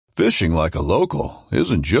Fishing like a local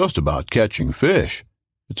isn't just about catching fish.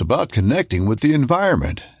 It's about connecting with the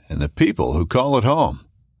environment and the people who call it home.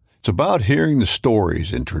 It's about hearing the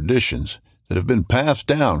stories and traditions that have been passed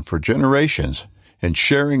down for generations and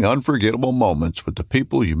sharing unforgettable moments with the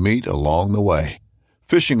people you meet along the way.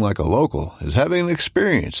 Fishing like a local is having an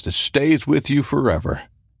experience that stays with you forever.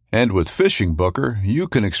 And with Fishing Booker, you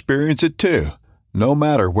can experience it too, no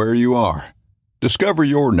matter where you are. Discover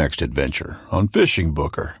your next adventure on Fishing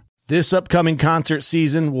Booker. This upcoming concert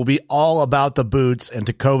season will be all about the boots, and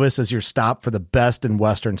Tecovas is your stop for the best in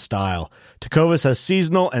Western style. Tecovas has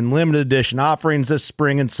seasonal and limited edition offerings this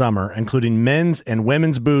spring and summer, including men's and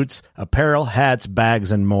women's boots, apparel, hats,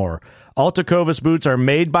 bags, and more. All Tecovas boots are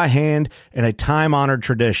made by hand in a time-honored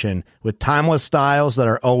tradition with timeless styles that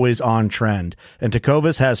are always on trend. And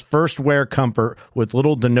Tecovas has first wear comfort with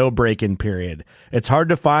little to no break-in period. It's hard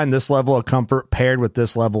to find this level of comfort paired with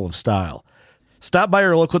this level of style. Stop by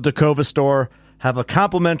your local Tecovas store, have a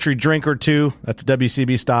complimentary drink or two, that's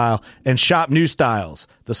WCB style, and shop new styles.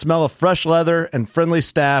 The smell of fresh leather and friendly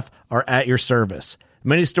staff are at your service.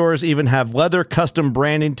 Many stores even have leather custom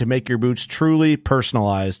branding to make your boots truly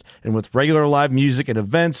personalized. And with regular live music and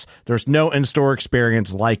events, there's no in-store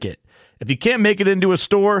experience like it. If you can't make it into a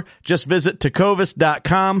store, just visit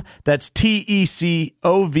tecovas.com. That's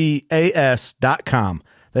TECOVAS.com.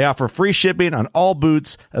 They offer free shipping on all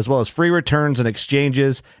boots, as well as free returns and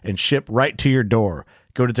exchanges, and ship right to your door.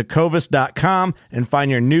 Go to tecovas.com and find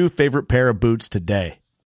your new favorite pair of boots today.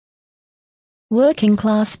 Working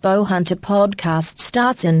Class Bowhunter podcast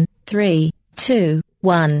starts in 3, 2,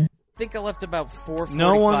 1. I think I left about 4:45.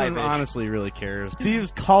 No one honestly really cares. Steve's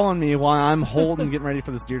calling me while I'm holding, getting ready for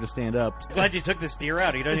this deer to stand up. Glad you took this deer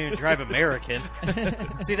out. He doesn't even drive American.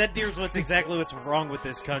 See, that deer's exactly what's wrong with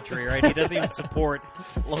this country, right? He doesn't even support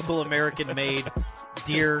local American-made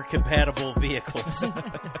deer-compatible vehicles.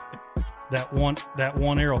 That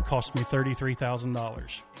one arrow cost me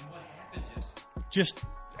 $33,000. Just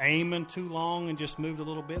aiming too long and just moved a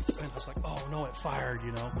little bit. And I was like, oh no, it fired,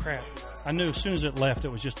 crap. I knew as soon as it left, it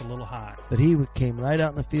was just a little high. But he came right out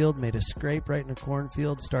in the field, made a scrape right in a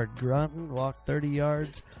cornfield, started grunting, walked 30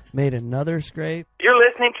 yards, made another scrape. You're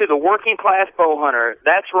listening to the Working Class Bowhunter.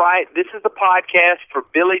 That's right. This is the podcast for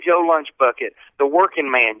Billy Joe Lunchbucket, the working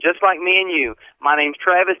man, just like me and you. My name's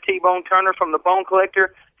Travis T-Bone Turner from The Bone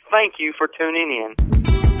Collector. Thank you for tuning in.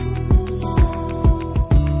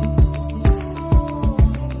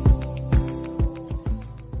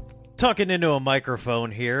 Talking into a microphone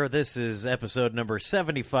here. This is episode number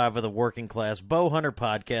 75 of the Working Class Bowhunter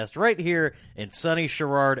podcast right here in sunny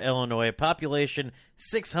Sherrard, Illinois. Population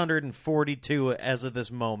 642 as of this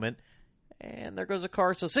moment. And there goes a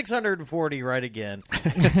car, so 640 right again.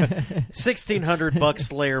 1,600 Buck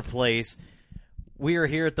Slayer Place. We are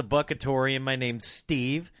here at the Buckatorium. My name's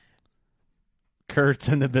Steve. Kurt's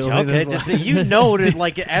in the building. Okay, just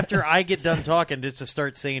after I get done talking, just to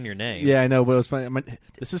start saying your name. Yeah, I know, but it was funny.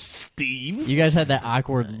 This is Steve. You guys had that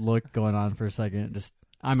awkward look going on for a second.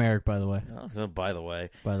 I'm Eric, by the way. Oh, by the way.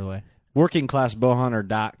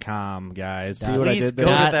 WorkingClassBowhunter.com, guys. See what I did there?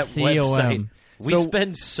 Go to that website. .com. We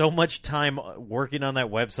spend so much time working on that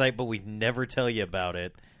website, but we never tell you about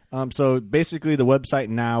it. So basically, the website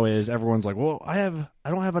now is everyone's like, well, I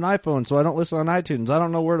don't have an iPhone, so I don't listen on iTunes. I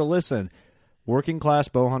don't know where to listen.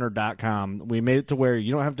 WorkingClassBowhunter.com. We made it to where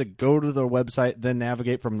you don't have to go to the website, then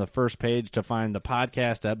navigate from the first page to find the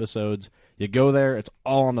podcast episodes. You go there, it's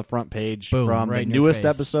all on the front page. Boom, from right the in your newest face.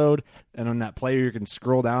 episode, and on that player you can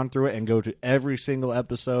scroll down through it and go to every single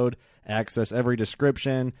episode, access every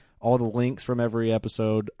description, all the links from every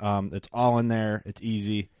episode. It's all in there. It's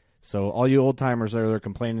easy. So all you old timers there, they're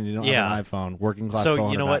complaining you don't have an iPhone. WorkingClassBowhunter.com.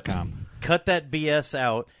 So you know what? Cut that BS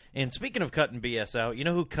out. And speaking of cutting BS out, you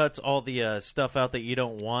know who cuts all the stuff out that you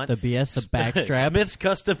don't want? The BS, the backstraps. Smith's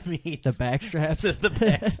Custom Meats. The backstraps. the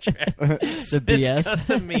backstraps. The Smith's BS.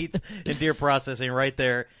 Custom Meats and Deer Processing right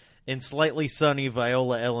there in slightly sunny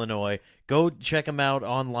Viola, Illinois. Go check them out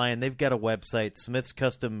online. They've got a website,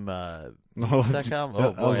 smithscustom.com. I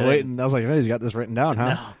was waiting. I was like, oh, he's got this written down,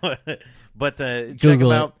 huh? No. But check Google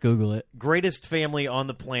them out. Google it. Greatest family on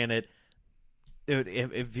the planet. Dude,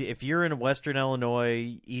 if you're in Western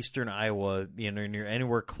Illinois, Eastern Iowa, and you're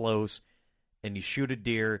anywhere close, and you shoot a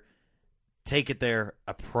deer, take it there.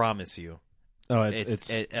 I promise you. Oh,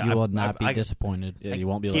 You will not be disappointed. Yeah, you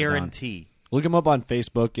won't be. Guarantee. Look them up on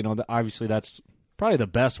Facebook. Obviously that's probably the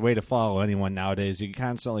best way to follow anyone nowadays. You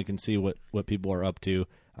constantly can see what people are up to.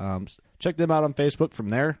 Check them out on Facebook. From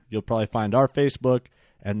there, you'll probably find our Facebook,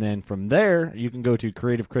 and then from there, you can go to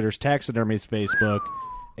Creative Critters Taxidermy's Facebook.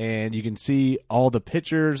 And you can see all the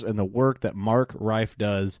pictures and the work that Mark Reif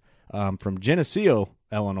does from Geneseo,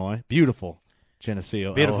 Illinois. Beautiful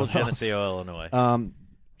Geneseo, Beautiful Illinois. Geneseo, Illinois.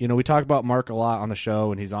 We talk about Mark a lot on the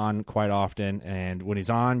show, and he's on quite often. And when he's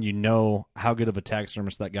on, you know how good of a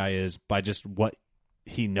taxidermist that guy is by just what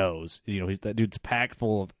he knows. That dude's packed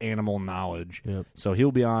full of animal knowledge. Yep. So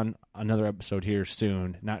he'll be on another episode here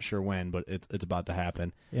soon. Not sure when, but it's about to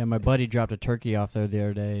happen. Yeah, my buddy dropped a turkey off there the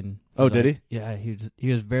other day. And Oh, did he? Yeah,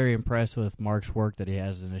 he was very impressed with Mark's work that he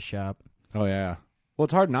has in his shop. Oh, yeah. Well,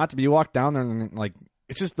 it's hard not to be. You walk down there and, like,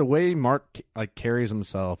 it's just the way Mark, like, carries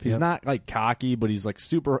himself. He's not, like, cocky, but he's, like,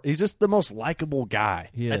 he's just the most likable guy.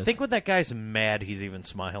 He I is. think when that guy's mad, he's even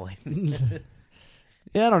smiling.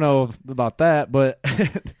 Yeah, I don't know about that, but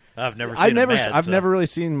I've never seen him mad, I've so. never really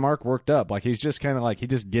seen Mark worked up. Like, he's just kind of like, he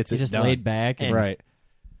just gets He's it just done. laid back. And Right.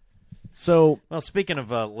 So, Well, speaking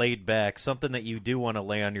of laid back, something that you do want to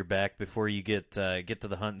lay on your back before you get to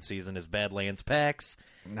the hunting season is Badlands Packs.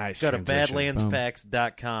 nice Go to transition.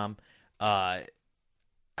 badlandspacks.com. I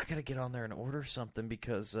got to get on there and order something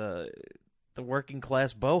because the Working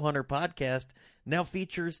Class Bowhunter podcast now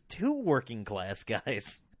features 2 working class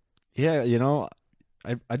guys. Yeah,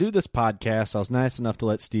 I do this podcast. I was nice enough to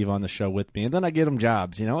let Steve on the show with me, and then I get him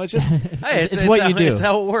jobs. It's just Hey, It's what how, you do. It's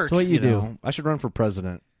how it works. It's what you do. I should run for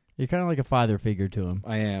president. You're kind of like a father figure to him.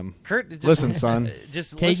 I am. Kurt, just, Listen, son.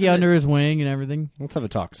 just Take listen you to- under his wing and everything. Let's have a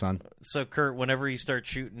talk, son. So, Kurt, whenever you start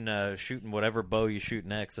shooting whatever bow you shoot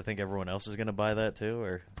next, I think everyone else is going to buy that too,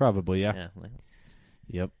 or Probably, yeah. yeah.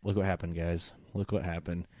 Yep. Look what happened, guys. Look what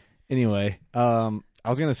happened. Anyway, I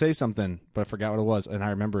was going to say something, but I forgot what it was, and I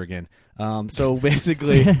remember again. So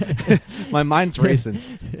basically, my mind's racing.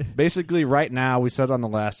 Basically, right now, we said on the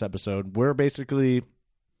last episode,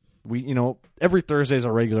 every Thursday is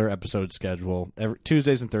a regular episode schedule.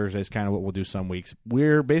 Tuesdays and Thursdays kind of what we'll do some weeks.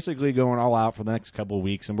 We're basically going all out for the next couple of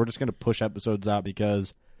weeks, and we're just going to push episodes out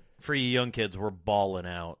because... For you young kids, we're balling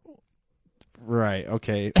out. Right,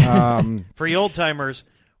 okay. For you old timers,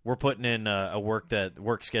 we're putting in a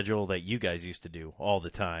work schedule that you guys used to do all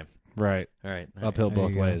the time. Right. All right. Uphill There both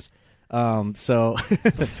you go. ways. So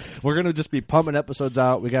we're going to just be pumping episodes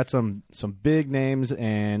out. We got some big names,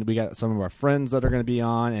 and we got some of our friends that are going to be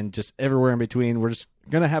on, and just everywhere in between. We're just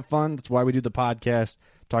going to have fun. That's why we do the podcast.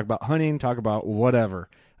 Talk about hunting, talk about whatever.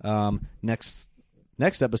 Next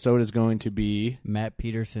episode is going to be... Matt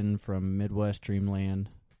Peterson from Midwest Dreamland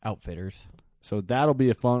Outfitters. So that'll be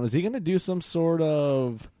a fun... Is he going to do some sort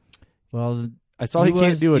of... Well, I saw he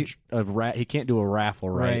can't do he can't do a raffle,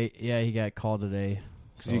 right? right. Yeah, he got called today.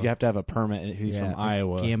 Because you have to have a permit. He's from a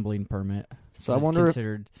Iowa. gambling permit. So I It's wonder if...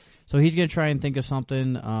 considered. So he's gonna try and think of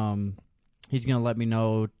something. He's gonna let me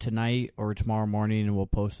know tonight or tomorrow morning, and we'll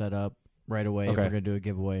post that up right away if Okay. we're gonna do a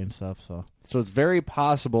giveaway and stuff. So it's very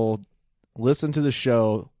possible. Listen to the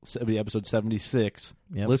show. It'll be episode 76.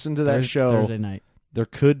 yep. Listen to that show. Thursday night. There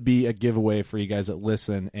could be a giveaway for you guys that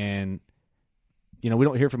listen. And, we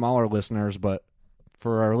don't hear from all our listeners, but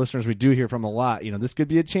for our listeners we do hear from a lot. This could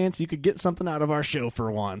be a chance you could get something out of our show for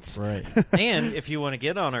once. Right. And if you want to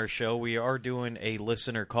get on our show, we are doing a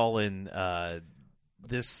listener call-in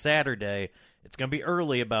this Saturday. It's going to be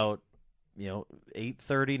early, about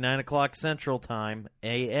 8:30, 9 o'clock Central Time,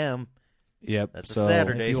 a.m. Yep. That's a so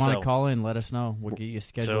Saturday. If you want so- to call in, let us know. We'll get you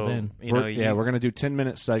scheduled So, in. we're going to do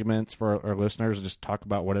 10-minute segments for our listeners. Just talk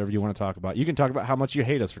about whatever you want to talk about. You can talk about how much you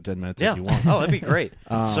hate us for 10 minutes Yeah. if you want. Oh, that'd be great.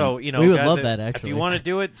 So, we would guys, love that, If actually. you want to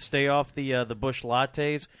do it, stay off the Bush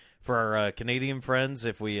lattes. For our Canadian friends,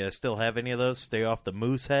 if we still have any of those, stay off the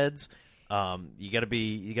moose heads. You got to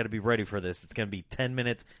be ready for this. It's going to be 10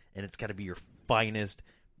 minutes, and it's got to be your finest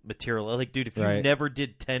material. Like, dude, if you Right. never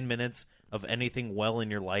did 10 minutes of anything well in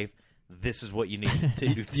your life, this is what you need to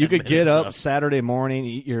do. 10 You could get minutes up of. Saturday morning,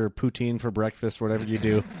 eat your poutine for breakfast, whatever you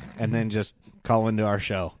do, and then just call into our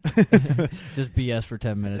show. Just BS for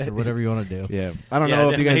 10 minutes or whatever you want to do. Yeah, I don't Yeah,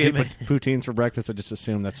 know if you guys eat yeah. poutines for breakfast. I just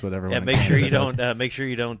assume that's what everyone. Yeah, in make sure you Canada does. don't. Make sure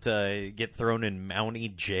you don't get thrown in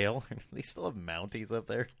Mountie jail. They still have Mounties up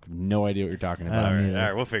there. No idea what you're talking I about. don't All right, either. all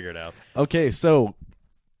right, we'll figure it out. Okay, so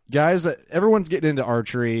guys, everyone's getting into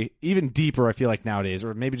archery even deeper. I feel like nowadays,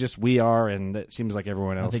 or maybe just we are, and it seems like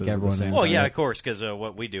everyone else. think is everyone the same. is. Well, yeah, thing. of course, because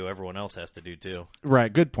what we do, everyone else has to do too.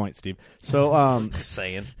 Right. Good point, Steve. So, Just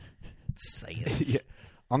saying. yeah,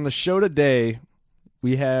 on the show today,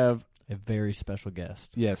 we have A very special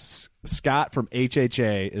guest. Scott from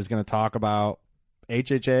HHA is going to talk about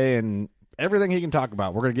HHA and everything he can talk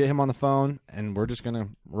about. We're going to get him on the phone, and we're just going to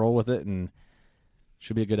roll with it, and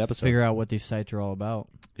should be a good episode. Figure out what these sites are all about.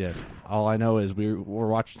 Yes. All I know is we're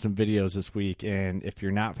watching some videos this week, and if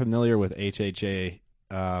you're not familiar with HHA,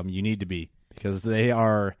 you need to be, because they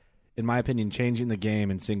are in my opinion, changing the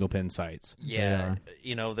game in single pin sights. Yeah,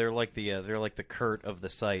 they're like the Kurt of the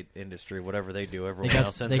sight industry. Whatever they do, everyone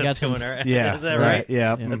else they ends got up some- doing it. Yeah, Is that right?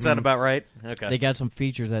 Yeah, That sound about right. Okay. They got some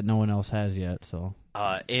features that no one else has yet. So,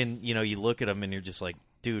 and you look at them and you're just like,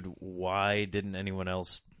 dude, why didn't anyone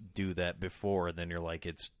else do that before? And then you're like,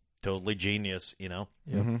 it's totally genius. Yep,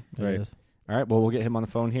 Right. it is. All right, well, we'll get him on the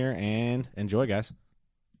phone here and enjoy, guys.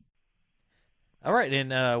 All right,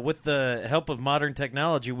 and with the help of modern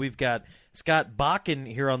technology, we've got Scott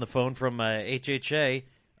Bakken here on the phone from HHA,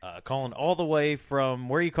 calling all the way from,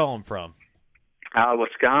 where are you calling from?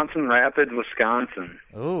 Wisconsin, Rapids, Wisconsin.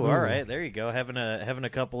 Oh, all right, there you go. Having a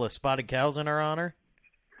couple of spotted cows in our honor?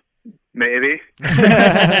 Maybe.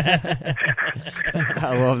 I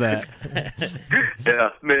love that. Yeah,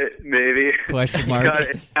 maybe. Question mark.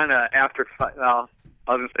 It's kind of after five. Well,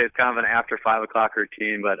 I was gonna say it's kind of an after 5 o'clock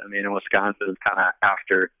routine, but I mean in Wisconsin it's kind of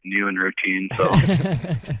after noon routine. So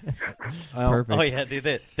Perfect. Oh yeah,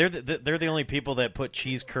 dude, they're the only people that put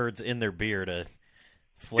cheese curds in their beer to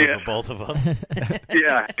flavor both of them.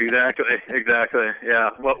 yeah, exactly. Yeah,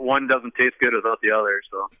 one doesn't taste good without the other.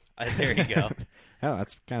 So There you go. Oh,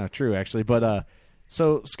 that's kind of true, actually. But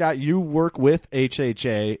so Scott, you work with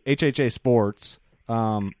HHA Sports.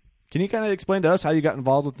 Can you kind of explain to us how you got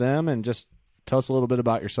involved with them and just tell us a little bit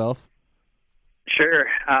about yourself? Sure.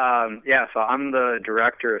 So I'm the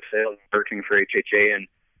director of sales working for HHA, and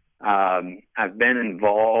I've been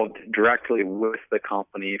involved directly with the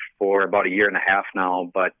company for about 1.5 years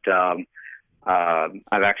now, but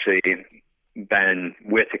I've actually been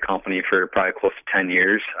with the company for probably close to 10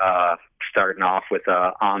 years, starting off with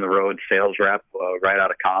a on-the-road sales rep right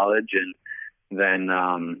out of college, and then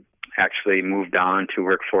actually moved on to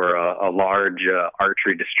work for a large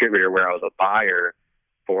archery distributor where I was a buyer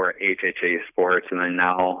for HHA Sports, and then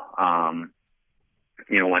now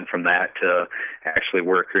went from that to actually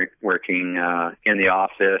working in the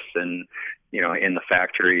office and in the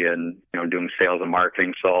factory and doing sales and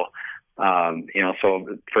marketing. So so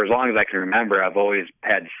for as long as I can remember, I've always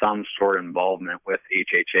had some sort of involvement with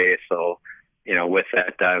HHA. So with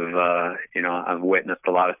that, I've witnessed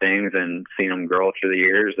a lot of things and seen them grow through the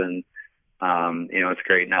years, and it's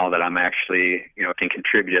great now that I'm actually can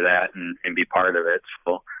contribute to that and be part of it.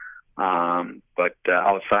 So but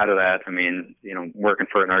outside of that, I mean, working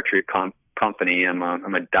for an archery company, I'm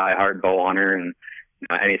a diehard bow hunter, and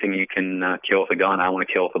anything you can kill with a gun, I want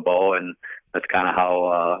to kill with a bow. And that's kind of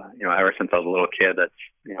how ever since I was a little kid, that's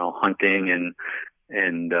hunting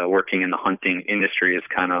and working in the hunting industry is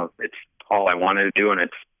it's all I wanted to do, and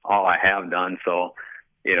it's all I have done. So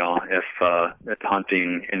if the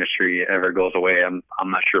hunting industry ever goes away, I'm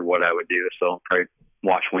not sure what I would do. So probably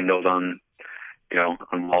wash windows on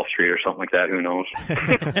Wall Street or something like that. Who knows? Because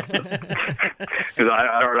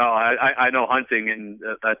I don't know. I know hunting, and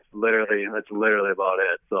that's literally about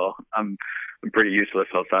it. So I'm pretty useless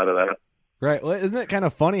outside of that. Right. Well, isn't it kind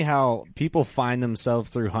of funny how people find themselves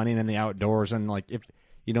through hunting in the outdoors, and like if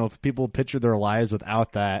people picture their lives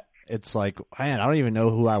without that, it's like, man, I don't even know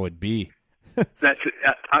who I would be.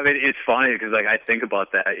 It's funny because I think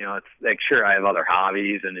about that. It's like, sure, I have other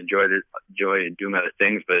hobbies and enjoy doing other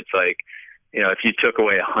things, but it's like, if you took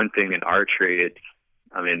away hunting and archery,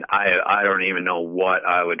 I don't even know what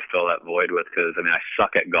I would fill that void with, because I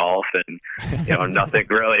suck at golf, and nothing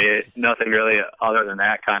really other than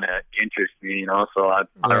that kind of interests me. So I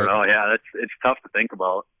don't know. Yeah, it's tough to think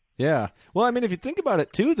about. Yeah. Well, if you think about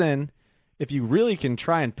it too, then if you really can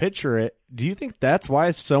try and picture it, do you think that's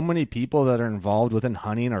why so many people that are involved within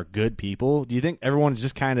hunting are good people? Do you think everyone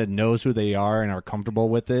just kind of knows who they are and are comfortable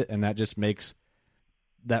with it, and that just makes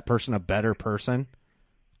that person a better person?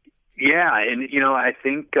 Yeah, and I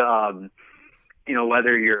think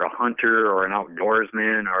whether you're a hunter or an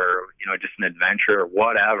outdoorsman or just an adventurer or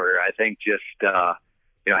whatever, I think just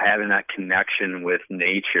having that connection with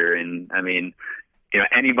nature, and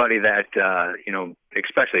anybody that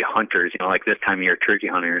especially hunters, like this time of year, turkey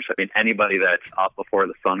hunters. Anybody that's up before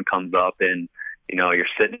the sun comes up, and you're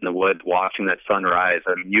sitting in the woods watching that sunrise.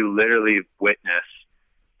 You literally witness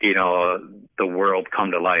the world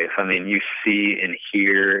come to life. You see and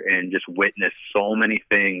hear and just witness so many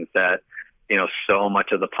things that, so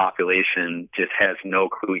much of the population just has no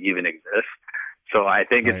clue even exists. So I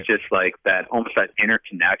think It's just like that, almost that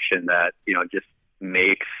interconnection that, just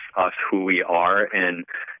makes us who we are, and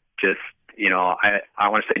just, I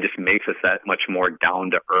want to say just makes us that much more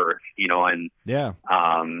down to earth, and yeah.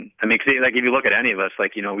 Like if you look at any of us,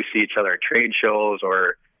 like, we see each other at trade shows,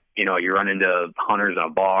 or you run into hunters in a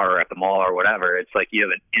bar or at the mall or whatever. It's like you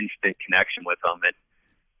have an instant connection with them.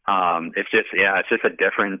 It's just a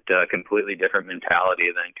different, completely different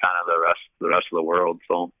mentality than kind of the rest of the world.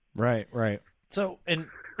 So Right. So, and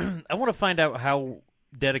I want to find out how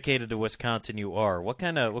dedicated to Wisconsin you are. What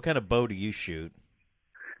kind of bow do you shoot?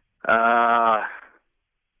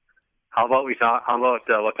 How about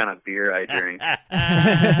what kind of beer I drink? All right.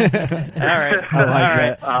 I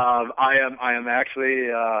like that. I am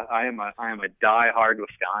actually I am a diehard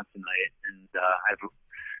Wisconsinite, and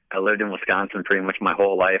I lived in Wisconsin pretty much my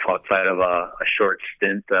whole life, outside of a short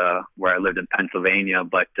stint where I lived in Pennsylvania.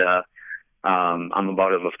 But I'm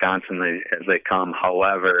about as Wisconsin as they come.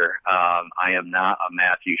 However, I am not a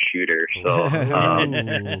Matthews shooter. So I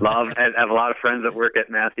have a lot of friends that work at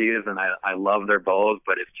Matthews, and I love their bows,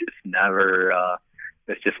 but it's just never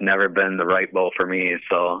been the right bow for me.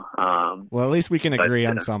 So well, at least we can agree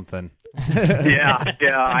on something. yeah,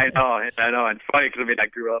 I know. It's funny because I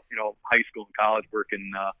grew up, high school and college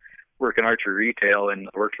working archery retail, and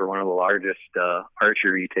I worked for one of the largest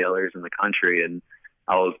archery retailers in the country, and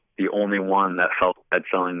I was the only one that felt bad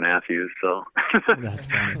selling Matthews. So that's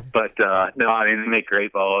funny. But no, I mean, they make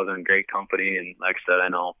great bows and great company, and like I said, I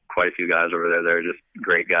know quite a few guys over there. They're just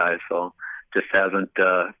great guys. So just haven't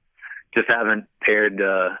paired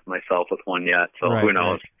myself with one yet. So who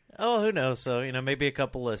knows? Right. Oh, who knows? So maybe a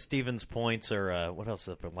couple of Stevens Points or what else?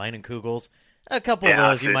 Leinenkugels. A couple of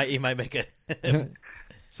those you might make a.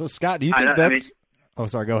 So Scott, do you think that's? Oh,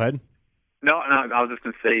 sorry. Go ahead. No, I was just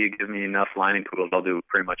going to say, you give me enough Leinenkugels, I'll do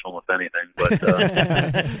pretty much almost anything. But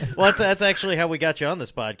well, that's actually how we got you on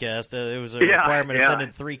this podcast. It was a requirement of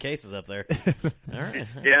sending 3 cases up there. All right.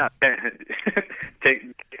 Yeah, take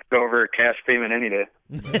over cash payment any day.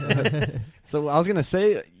 So I was going to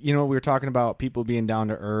say, we were talking about people being down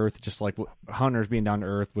to earth, just like hunters being down to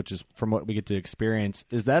earth, which is from what we get to experience.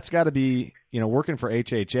 That's got to be, working for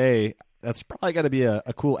HHA. That's probably got to be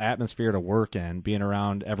a cool atmosphere to work in, being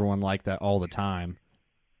around everyone like that all the time.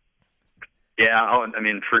 Yeah, I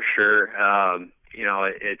mean, for sure.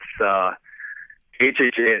 It's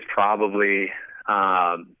HHA is probably,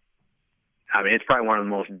 it's probably one of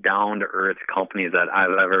the most down-to-earth companies that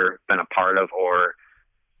I've ever been a part of or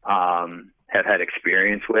have had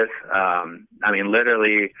experience with.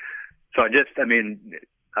 Literally, so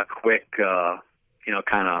a quick,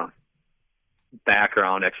 kind of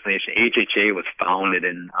background explanation. HHA was founded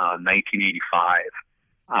in 1985,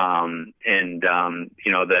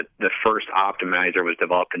 the first optimizer was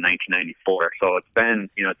developed in 1994. So it's been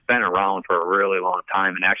around for a really long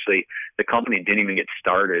time. And actually, the company didn't even get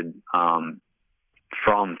started from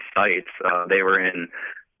sights. They were in.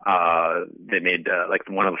 They made like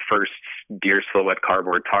one of the first deer silhouette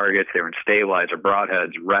cardboard targets. They were in stabilizer,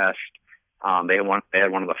 broadheads, rest. They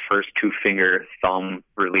had one of the first 2-finger thumb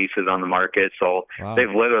releases on the market. So They've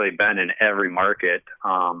literally been in every market.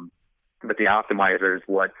 But the optimizer is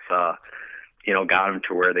what's, got them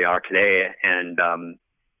to where they are today. And,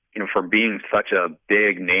 for being such a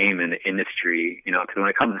big name in the industry, because when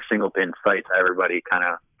it comes to single pin sights, everybody kind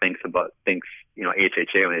of thinks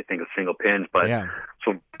HHA when they think of single pins. But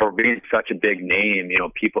so for being such a big name,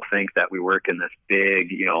 people think that we work in this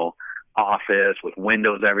big, office with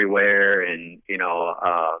windows everywhere and,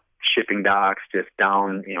 shipping docks just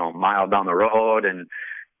down, a mile down the road.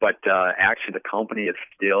 But actually the company is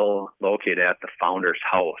still located at the founder's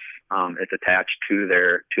house. It's attached to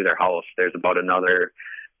their house. There's about another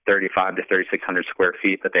 3,500 to 3,600 square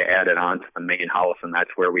feet that they added on to the main house, and that's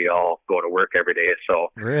where we all go to work every day.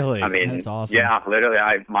 So really, that's awesome. Yeah,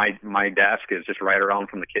 literally, my desk is just right around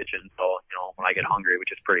from the kitchen. So when I get hungry,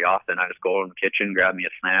 which is pretty often, I just go in the kitchen, grab me a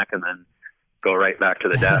snack, and then go right back to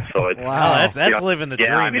the desk. So it's wow, that's living the dream.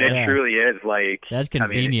 Yeah, it truly is. Like, that's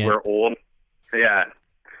convenient. We're old. Yeah,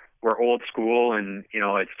 we're old school, and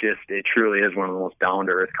it truly is one of the most down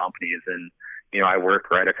to earth companies. And I work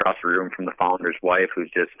right across the room from the founder's wife, who's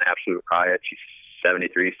just an absolute riot. She's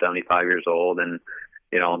 73, 75 years old, and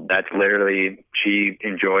that's literally, she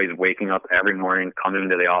enjoys waking up every morning, coming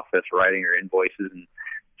into the office, writing her invoices. And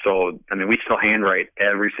so, we still handwrite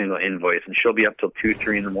every single invoice, and she'll be up till 2,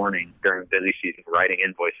 3 in the morning during busy season writing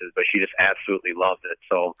invoices, but she just absolutely loves it.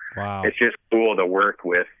 So It's just cool to work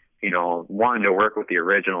with, one, to work with the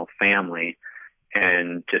original family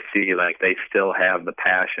and to see like they still have the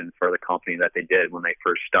passion for the company that they did when they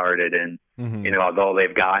first started. And, although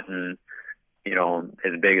they've gotten,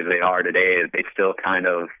 as big as they are today, they still kind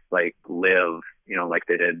of like live, like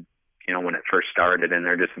they did, when it first started, and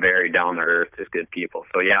they're just very down to earth, just good people.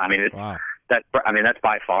 So yeah, that's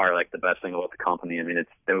by far like the best thing about the company.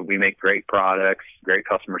 We make great products, great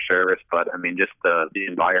customer service, but just the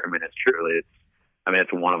environment is truly,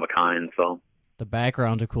 it's one of a kind. So the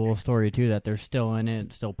background's a cool story too, that they're still in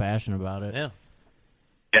it, still passionate about it. Yeah.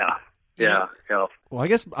 Yeah. Yeah. Well,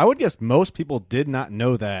 I would guess most people did not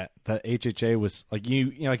know that HHA was like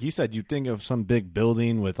like you said, you'd think of some big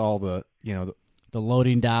building with all the the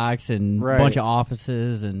loading docks and a bunch of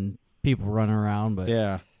offices and people running around. But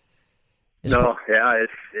it's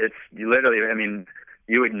you literally. I mean,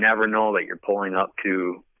 you would never know that you're pulling up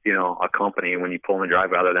to a company when you pull in the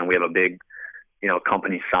driveway, other than we have a big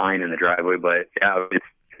company sign in the driveway. But yeah, it's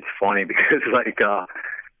funny because like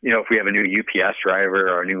if we have a new UPS driver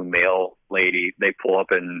or a new mail lady, they pull up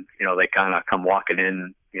and they kind of come walking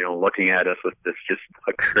in, looking at us with this just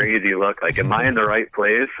a crazy look, like, am I in the right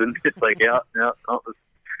place? And it's like, yeah,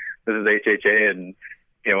 this is HHA. And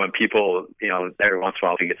when people, every once in a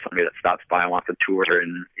while we get somebody that stops by and wants a tour,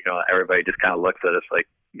 and everybody just kind of looks at us like,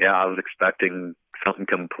 yeah, I was expecting something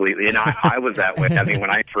completely. And I was that way. I mean, when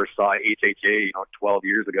I first saw HHA, 12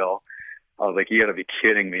 years ago, I was like, you got to be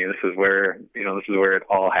kidding me. This is where it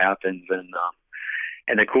all happens. And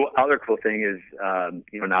the other cool thing is,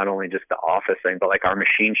 not only just the office thing, but like our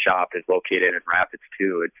machine shop is located in Rapids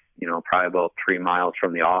too. It's, probably about 3 miles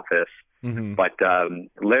from the office. Mm-hmm. But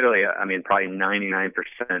literally, I mean, probably 99%,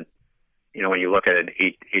 when you look at an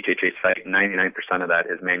HHA site, 99% of that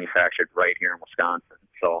is manufactured right here in Wisconsin.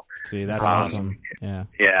 So see, that's awesome. Yeah.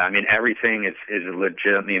 I mean, everything is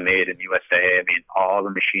legitimately made in USA. I mean, all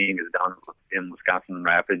the machining is done in Wisconsin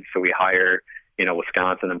Rapids. So we hire,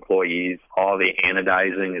 Wisconsin employees. All the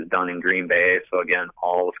anodizing is done in Green Bay. So again,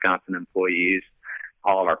 all Wisconsin employees.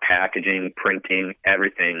 All of our packaging, printing,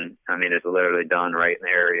 everything, I mean, is literally done right in the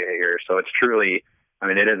area here. So it's truly, I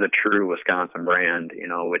mean, it is a true Wisconsin brand,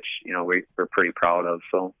 which, we're pretty proud of.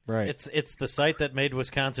 So right. It's the site that made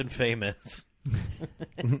Wisconsin famous.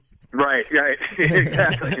 Right,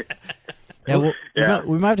 exactly.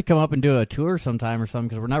 We might have to come up and do a tour sometime or something,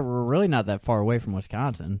 because we're really not that far away from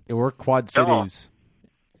Wisconsin. Yeah, we're Quad Cities.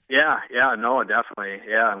 Yeah, no, definitely.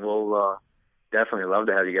 Yeah, and we'll definitely love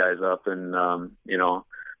to have you guys up. And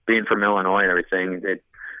being from Illinois and everything,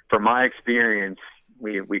 from my experience,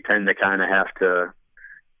 we tend to kind of have to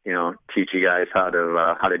teach you guys how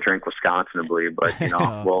to drink Wisconsinably, but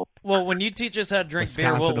well, when you teach us how to drink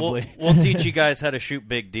beer, we'll teach you guys how to shoot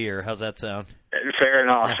big deer. How's that sound? Fair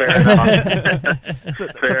enough.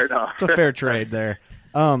 It's a fair trade there.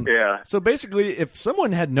 So basically, if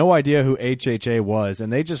someone had no idea who HHA was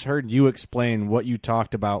and they just heard you explain what you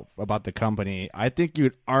talked about the company, I think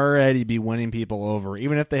you'd already be winning people over,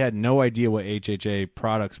 even if they had no idea what HHA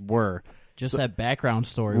products were. Just that background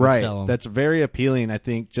story right? would sell them. That's very appealing, I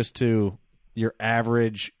think, just to your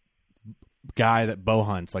average guy that bow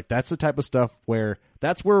hunts. Like, that's the type of stuff where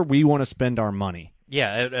that's where we want to spend our money.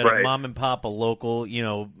 Yeah, at a mom and pop, a local,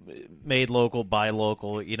 made local, buy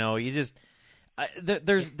local. You just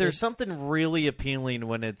there's something really appealing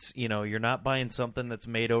when it's you're not buying something that's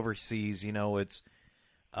made overseas. It's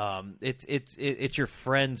your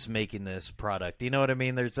friends making this product. You know what I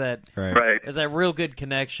mean? There's that there's that real good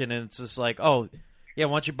connection, and it's just like, oh yeah,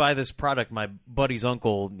 why don't you buy this product? My buddy's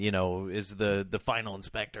uncle, is the final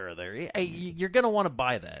inspector there. Hey, you're gonna want to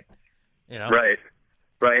buy that. Right.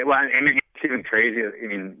 Well, I mean, it's even crazy. I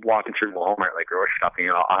mean, walking through Walmart, like grocery shopping,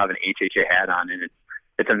 I'll have an HHA hat on, and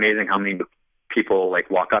it's amazing how many people like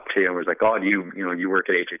walk up to you and was like, oh, do you work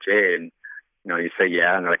at HHA? And you say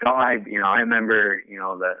yeah, and they're like, oh, I remember,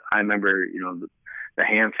 the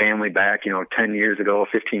Ham family back, 10 years ago,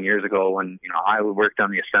 15 years ago when I worked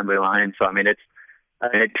on the assembly line. So I mean, it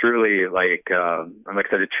truly like I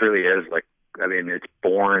said, it truly is like, I mean, it's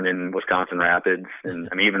born in Wisconsin Rapids, and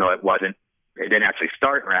I mean, even though it didn't actually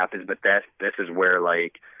start in Rapids, but this is where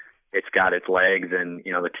like it's got its legs, and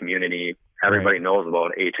the community, everybody knows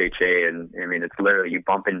about HHA, and I mean, it's literally you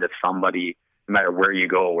bump into somebody no matter where you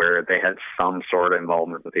go where they had some sort of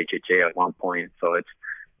involvement with HHA at one point. So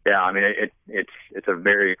I mean, it's a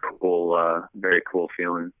very cool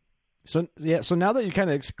feeling. So now that you kind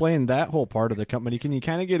of explained that whole part of the company, can you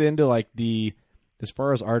kind of get into like as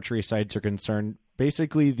far as archery sites are concerned,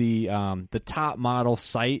 basically the top model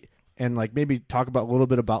site, and like maybe talk about a little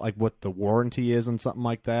bit about like what the warranty is and something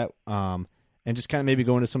like that, and just kind of maybe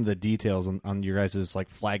go into some of the details on your guys' like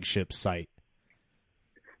flagship site.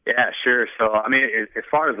 Yeah, sure. So, I mean, as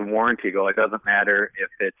far as the warranty go, it doesn't matter if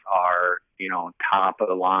it's our, top of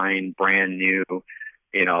the line, brand new,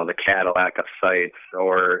 the Cadillac of sites,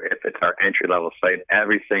 or if it's our entry level site.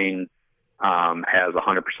 Everything has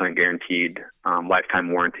 100% guaranteed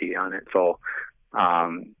lifetime warranty on it. So, I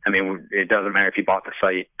mean, it doesn't matter if you bought the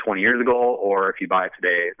site 20 years ago or if you buy it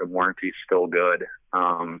today, the warranty is still good.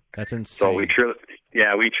 That's insane. So we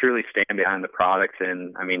truly stand behind the product.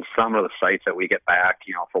 And I mean, some of the sites that we get back,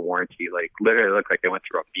 for warranty, like literally look like they went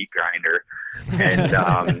through a meat grinder.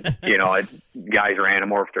 And, guys are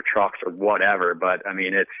anamorphed or trucks or whatever. But I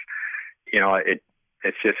mean, it's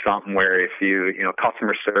just something where if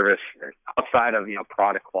customer service outside of,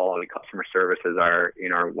 product quality, customer services are,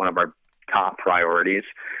 one of our top priorities.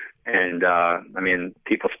 And,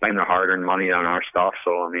 people spend their hard-earned money on our stuff.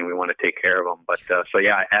 So, we want to take care of them. But,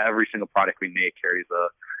 every single product we make carries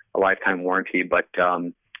a lifetime warranty. But,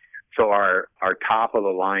 so our top of the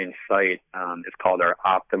line site, is called our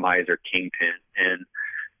Optimizer Kingpin. And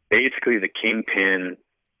basically the Kingpin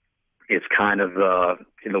is kind of the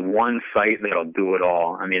one site that'll do it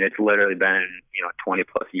all. It's literally been, 20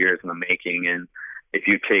 plus years in the making. And if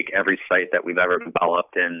you take every site that we've ever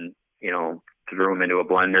developed and, threw them into a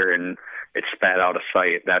blender and it spat out a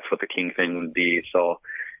site, that's what the Kingpin would be. So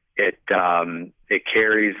it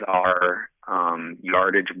carries our,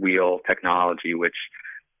 yardage wheel technology, which,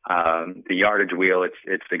 the yardage wheel,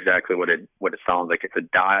 it's exactly what it sounds like. It's a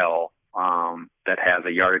dial, that has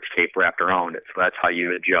a yardage tape wrapped around it. So that's how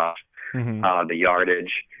you adjust the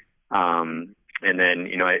yardage. And then,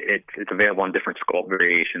 it's available in different scope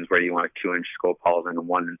variations, where you want a 2-inch scope hauls into an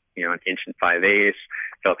 1 inch and 5/8.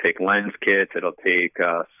 It'll take lens kits. It'll take,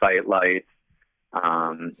 sight lights.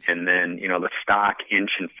 And then, the stock 1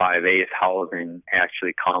 inch and 5/8 housing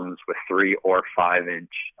actually comes with 3 or 5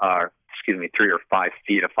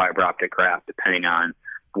 feet of fiber optic wrap, depending on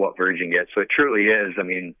what version you get. So it truly is,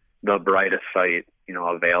 the brightest sight,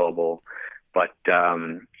 available. But,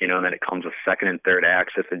 and then it comes with second and third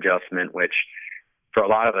axis adjustment, which for a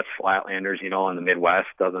lot of us flatlanders, in the Midwest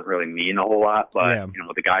doesn't really mean a whole lot. But,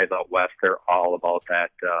 the guys out west, they're all about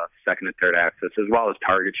that second and third axis, as well as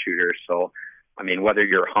target shooters. So, whether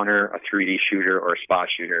you're a hunter, a 3D shooter, or a spot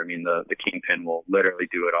shooter, the Kingpin will literally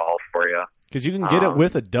do it all for you. Because you can get it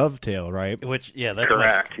with a dovetail, right? Which, that's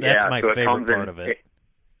correct. That's my so favorite part of it.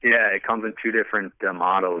 It comes in 2 different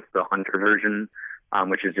models. The Hunter version,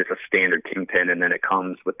 which is just a standard Kingpin, and then it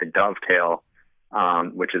comes with the dovetail,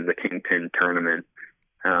 which is the Kingpin Tournament.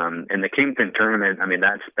 And the Kingpin Tournament,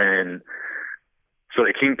 so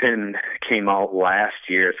the Kingpin came out last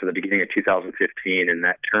year, so the beginning of 2015, and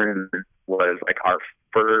that tournament was like our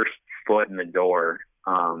first foot in the door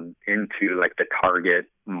into like the target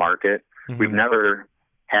market. Mm-hmm. We've never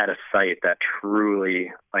had a site that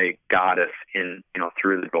truly like got us in,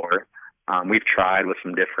 through the door. We've tried with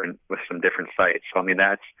some different sites. So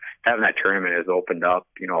that's having that tournament has opened up,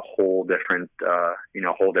 a whole different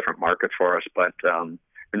market for us. But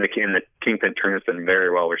and the Kingpin tournament's been very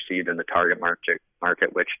well received in the target market,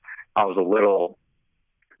 which I was a little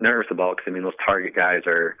nervous about because those target guys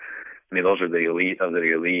are, those are the elite of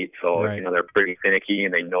the elite. So right. They're pretty finicky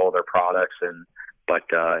and they know their products, but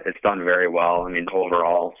it's done very well.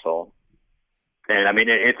 Overall. So. And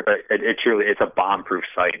it's a bomb-proof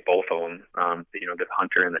site, both of them. The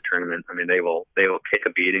Hunter and the tournament. They will take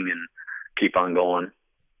a beating and keep on going.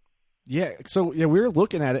 Yeah. So we were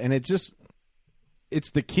looking at it, and it's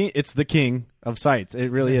the king of sites.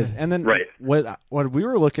 It really is. And then right. what we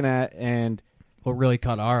were looking at, and what really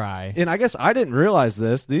caught our eye, and I guess I didn't realize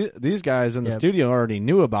this. These guys in the studio already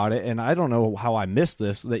knew about it, and I don't know how I missed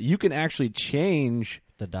this. That you can actually change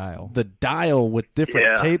the dial with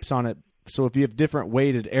different tapes on it. So if you have different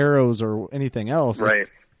weighted arrows or anything else, right,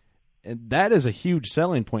 and that is a huge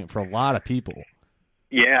selling point for a lot of people.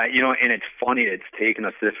 Yeah, and it's funny it's taken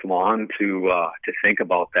us this long to think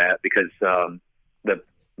about that because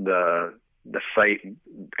the site,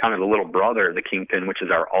 kind of the little brother of the Kingpin, which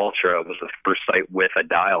is our Ultra, was the first site with a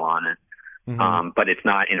dial on it, but it's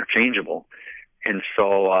not interchangeable. And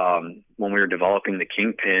so when we were developing the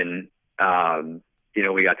Kingpin,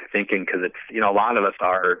 we got to thinking because it's, a lot of us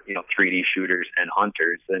are, 3D shooters and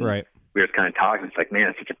hunters. And right. we were kind of talking, it's like, man,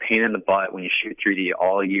 it's such a pain in the butt when you shoot 3D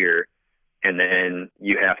all year and then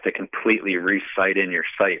you have to completely re-sight in your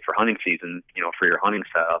sight for hunting season, for your hunting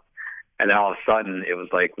setup. And then all of a sudden it was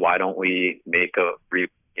like, why don't we make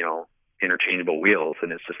interchangeable wheels?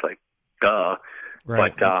 And it's just like, duh.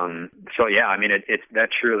 Right. But, that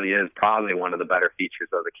truly is probably one of the better features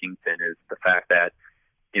of the Kingpin is the fact that,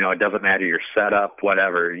 it doesn't matter your setup,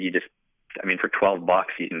 whatever. You just, for $12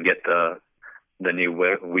 you can get the new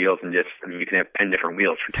wheels and just, you can have 10 different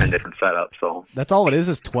wheels for 10 different setups. So that's all it is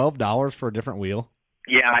 $12 for a different wheel.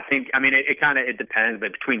 Yeah, I think. It depends,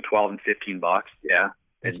 but between $12 and $15. Yeah,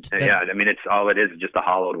 it's all it is just a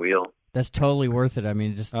hollowed wheel. That's totally worth it. To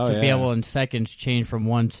be able in seconds change from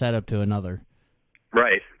one setup to another.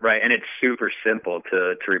 Right, and it's super simple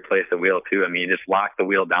to replace the wheel too. You just lock the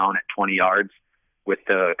wheel down at 20 yards. With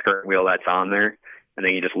the current wheel that's on there, and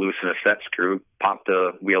then you just loosen a set screw, pop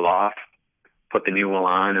the wheel off, put the new wheel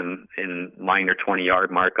on, and line your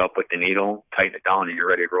 20-yard mark up with the needle, tighten it down, and you're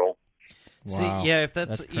ready to roll. Wow. See, yeah, if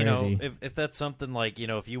that's That's you know, crazy. if that's something like, you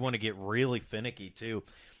know, if you want to get really finicky too,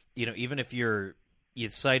 you know, even if you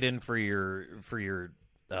sight in for your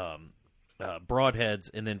broadheads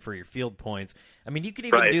and then for your field points. I mean, you could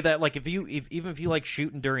even do that. Like even if you like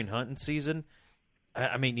shooting during hunting season.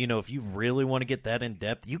 I mean, you know, if you really want to get that in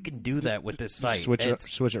depth, you can do that with this sight. Switch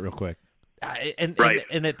it real quick. And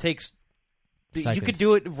it takes. Seconds. You could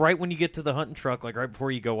do it right when you get to the hunting truck, like right before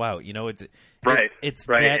you go out. You know, it's right.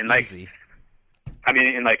 that and like, easy. I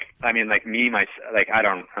mean, I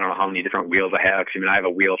don't know how many different wheels I have. 'Cause, I mean, I have a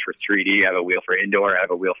wheel for 3D, I have a wheel for indoor, I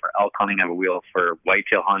have a wheel for elk hunting, I have a wheel for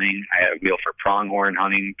whitetail hunting, I have a wheel for pronghorn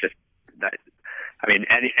hunting. Just that. I mean,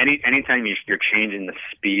 anytime you're changing the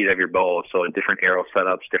speed of your bow, so different arrow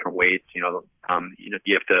setups, different weights, you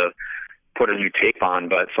have to put a new tape on.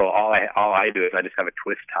 But so all I do is I just have a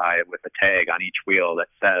twist tie with a tag on each wheel that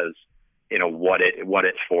says, you know, what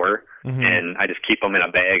it's for, and I just keep them in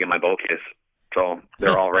a bag in my bow case. So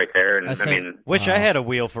they're all right there. And I had a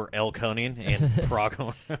wheel for elk hunting and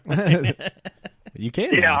pronghorn. You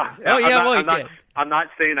can. Yeah. Oh yeah. I'm not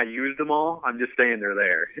saying I used them all. I'm just saying they're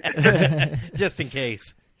there, just in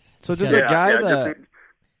case. So to the guy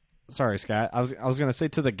sorry, Scott, I was going to say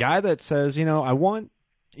to the guy that says, I want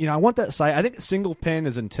that sight. I think single pin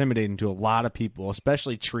is intimidating to a lot of people,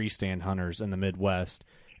 especially tree stand hunters in the Midwest.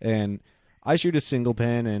 And I shoot a single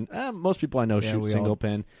pin, and most people I know shoot single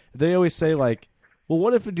pin. They always say, like, well,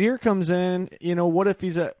 what if a deer comes in? What if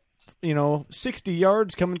he's at 60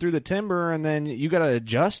 yards coming through the timber, and then you got to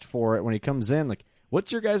adjust for it when he comes in? Like,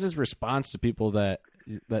 what's your guys' response to people that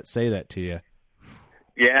say that to you?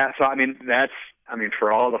 Yeah, so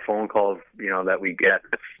for all the phone calls that we get,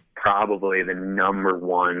 that's probably the number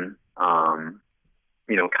one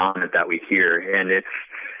comment that we hear, and it's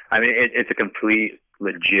a complete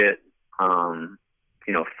legit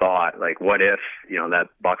thought. Like, what if that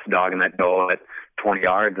buck's dogging that doe at 20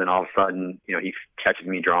 yards, and all of a sudden he catches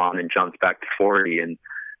me drawn and jumps back to 40, and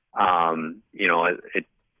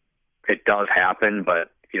it does happen,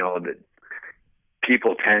 but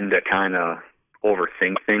people tend to kind of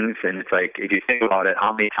overthink things, and it's like, if you think about it,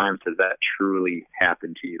 how many times has that truly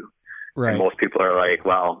happened to you? Right. And most people are like,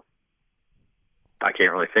 well, I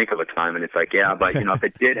can't really think of a time, and it's like, yeah, but if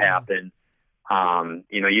it did happen,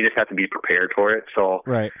 you just have to be prepared for it. So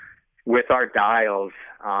right. With our dials,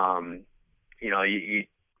 you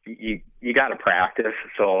got to practice.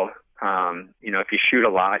 So if you shoot a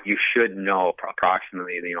lot, you should know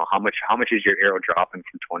approximately, how much is your arrow dropping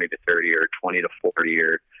from 20 to 30 or 20 to 40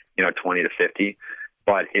 or 20 to 50.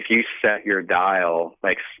 But if you set your dial,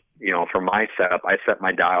 like, for my setup, I set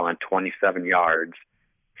my dial on 27 yards,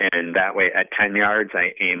 and that way at 10 yards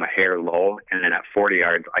I aim a hair low, and then at 40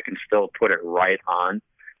 yards I can still put it right on,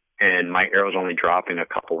 and my arrow's only dropping a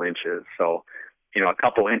couple inches. So a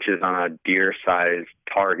couple inches on a deer-sized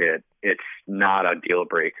target, it's not a deal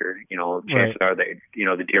breaker. Chances are that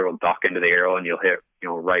the deer will duck into the arrow, and you'll hit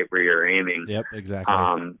right where you're aiming. Yep, exactly.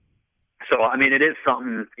 So it is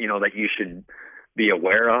something that you should be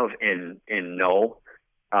aware of and know.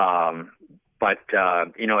 But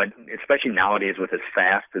especially nowadays with as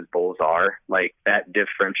fast as bows are, like, that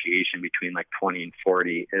differentiation between like 20 and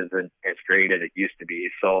 40 isn't as great as it used to be.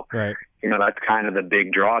 So, right. That's kind of the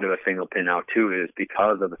big draw to a single pin now too, is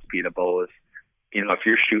because of the speed of bows. If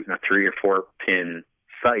you're shooting a 3 or 4 pin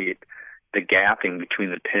sight, the gapping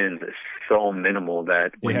between the pins is so minimal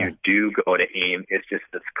that when you do go to aim, it's just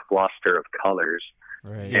this cluster of colors.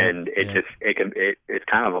 Right. And it's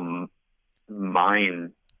kind of a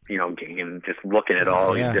mind, game, just looking at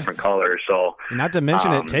all these different colors. So, not to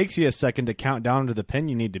mention, it takes you a second to count down to the pin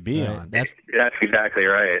you need to be on. That's exactly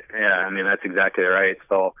right. Yeah, that's exactly right.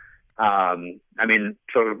 So, so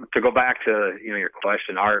to go back to your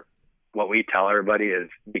question, what we tell everybody is,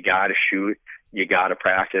 you got to shoot, you got to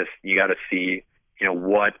practice, you got to see,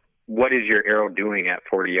 what is your arrow doing at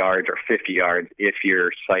 40 yards or 50 yards if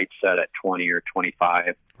your sight's set at 20 or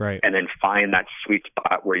 25. Right. And then find that sweet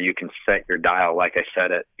spot where you can set your dial, like I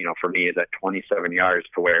said, for me, is at 27 yards,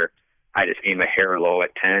 to where I just aim a hair low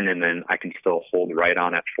at 10, and then I can still hold right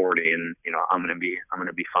on at 40, and I'm gonna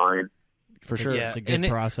be fine. For sure. It's a good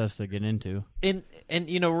process to get into. And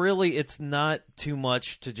really, it's not too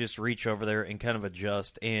much to just reach over there and kind of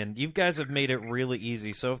adjust. And you guys have made it really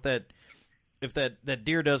easy. So if that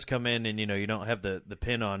deer does come in and you don't have the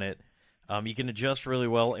pin on it, you can adjust really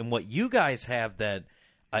well. And what you guys have that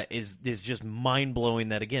is just mind blowing,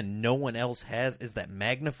 that again no one else has, is that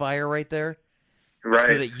magnifier right there. Right.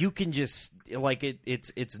 So that you can just, like,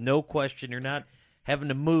 it's no question, you're not having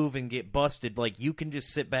to move and get busted. Like, you can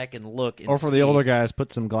just sit back and look. And or for the older guys,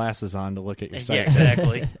 put some glasses on to look at your sight. Yeah,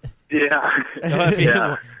 exactly. Yeah.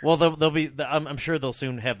 Yeah. Well, they'll be. I'm sure they'll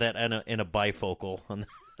soon have that in a bifocal.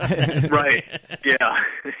 Right.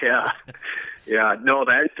 Yeah. No,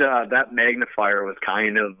 that magnifier was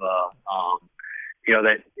kind of,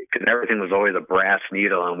 that because everything was always a brass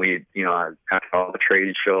needle, and we, after all the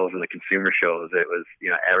trade shows and the consumer shows, it was,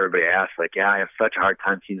 everybody asked like, yeah, I have such a hard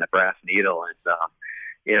time seeing that brass needle,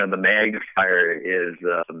 and the magnifier is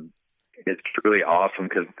truly awesome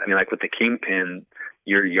because like with the Kingpin,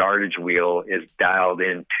 your yardage wheel is dialed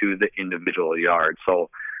into the individual yard. So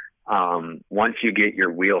once you get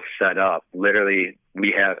your wheel set up, literally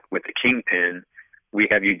we have with the Kingpin, we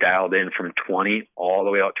have you dialed in from 20 all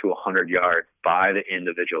the way out to 100 yards by the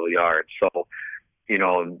individual yard. So,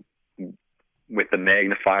 with the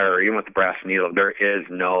magnifier or even with the brass needle, there is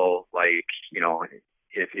no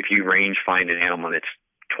if you range find an animal and it's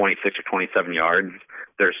 26 or 27 yards,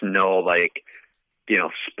 there's no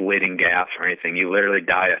splitting gaps or anything. You literally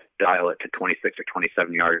dial it to 26 or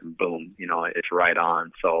 27 yards and boom, it's right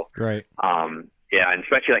on. So, right. Yeah, and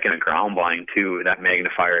especially in a ground blind too, that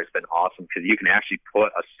magnifier has been awesome because you can actually put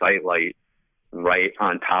a sight light right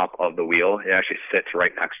on top of the wheel. It actually sits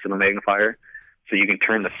right next to the magnifier. So you can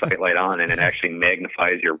turn the sight light on and it actually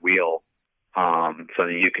magnifies your wheel so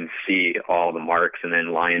that you can see all the marks and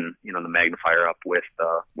then line, the magnifier up with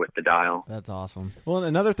the dial. That's awesome. Well, and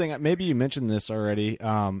another thing, maybe you mentioned this already,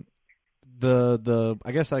 the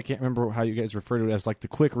I guess I can't remember how you guys refer to it as the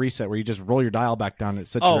quick reset where you just roll your dial back down and it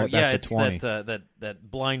sets you right back to 20. That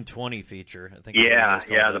blind 20 feature. I think. Yeah,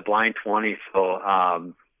 the blind 20. So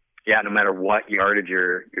no matter what yardage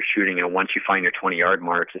you're shooting, once you find your 20-yard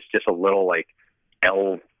marks, it's just a little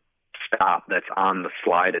L stop that's on the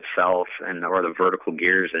slide itself or the vertical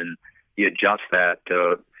gears, and you adjust that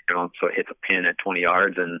to so it hits a pin at 20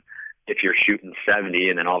 yards, and if you're shooting 70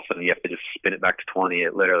 and then all of a sudden you have to just spin it back to 20,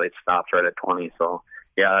 it literally stops right at 20. So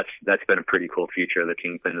yeah, that's been a pretty cool feature of the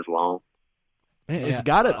Kingpin as well. Man, it's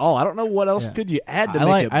got it all. I don't know what else could you add to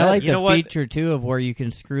make it better. I like the feature too of where you can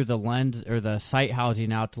screw the lens or the sight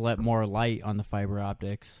housing out to let more light on the fiber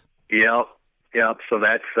optics. Yep. So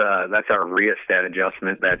that's our rheostat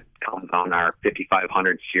adjustment that comes on our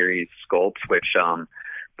 5500 series scopes, which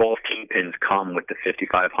both Kingpins come with the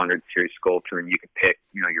 5500 series scopes, and you can pick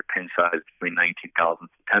your pin size between 19,000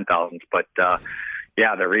 to 10,000. But the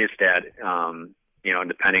rheostat,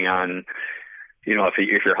 depending on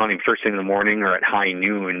if you're hunting first thing in the morning or at high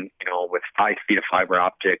noon, with 5 feet of fiber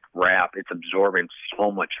optic wrap, it's absorbing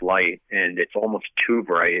so much light and it's almost too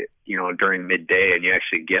bright, during midday, and you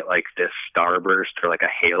actually get this starburst or a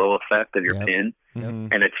halo effect of your pin. Mm-hmm.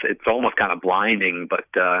 And it's almost kind of blinding, but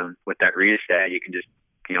with that rheostat, you can just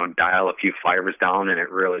dial a few fibers down and it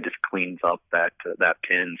really just cleans up that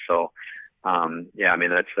pin. So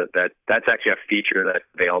that's actually a feature that's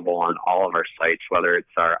available on all of our sites, whether it's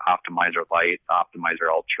our Optimizer Lite, Optimizer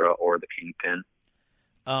Ultra, or the Kingpin.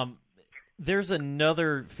 There's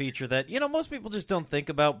another feature that most people just don't think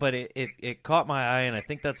about, but it caught my eye, and I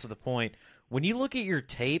think that's the point. When you look at your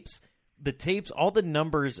tapes, all the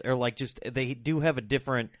numbers are they do have a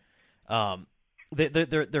different.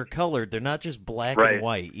 They're colored. They're not just black and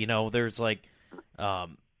white. There's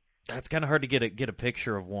that's kind of hard to get a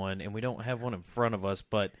picture of one, and we don't have one in front of us.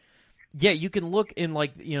 But yeah, you can look in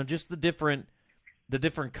just the different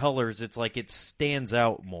colors. It's it stands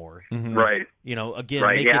out more. Mm-hmm. Right. Again,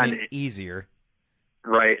 making it easier.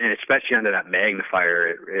 Right, and especially under that magnifier,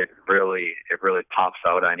 it really pops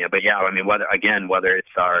out on you. But yeah, whether it's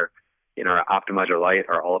our our Optimizer Lite,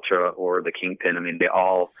 our Ultra, or the Kingpin, they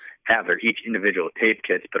all have their each individual tape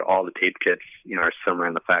kits, but all the tape kits are similar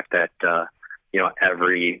in the fact that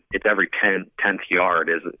every 10th yard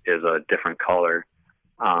is a different color.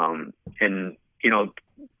 And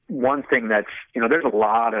one thing that's there's a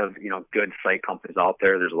lot of good site companies out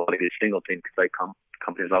there. There's a lot of good single team site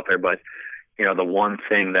companies out there, but the one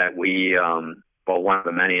thing that we one of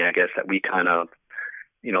the many, I guess, that we kind of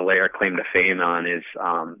lay our claim to fame on is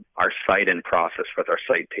our sight-in process with our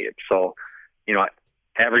sight tape. So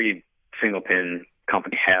every single pin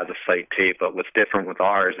company has a sight tape, but what's different with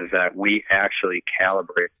ours is that we actually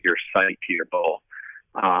calibrate your sight to your bow.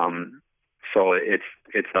 So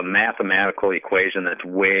it's a mathematical equation that's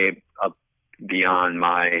way up beyond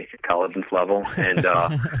my intelligence level. And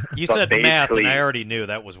you so said math, and I already knew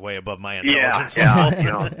that was way above my intelligence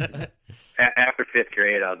level. After 5th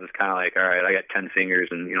grade, I was just kind of all right, I got 10 fingers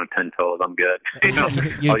and 10 toes, I'm good.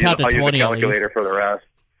 You count to 20 I'll use a calculator at least. for the rest.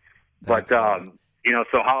 But so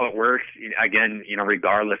how it works, again,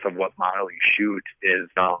 regardless of what model you shoot, is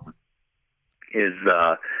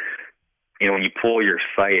when you pull your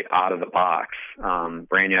sight out of the box,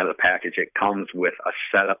 brand new out of the package, it comes with a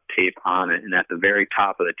setup tape on it. And at the very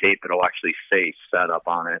top of the tape, it'll actually say setup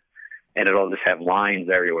on it. And it'll just have lines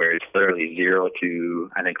everywhere. It's literally 0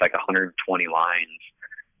 to, I think, like 120 lines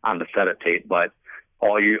on the setup tape. But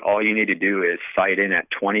all you need to do is sight in at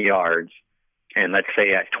 20 yards. And let's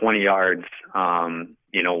say at 20 yards,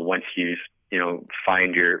 once you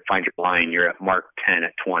find your line, you're at mark 10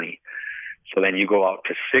 at 20. So then you go out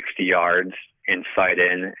to 60 yards and sight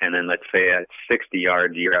in, and then let's say at 60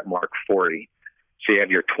 yards, you're at mark 40. So you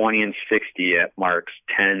have your 20 and 60 at marks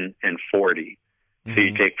 10 and 40. Mm-hmm. So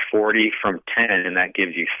you take 40 from 10, and that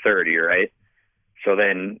gives you 30, right? So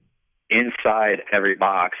then inside every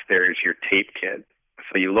box, there's your tape kit.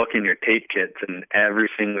 So you look in your tape kits, and every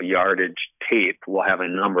single yardage tape will have a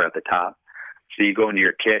number at the top. So you go into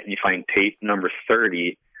your kit, and you find tape number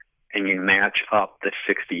 30, and you match up the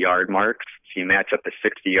 60-yard marks. So you match up the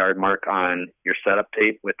 60-yard mark on your setup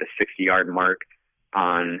tape with the 60-yard mark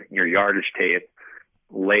on your yardage tape,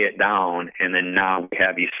 lay it down, and then now we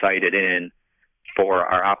have you sighted in for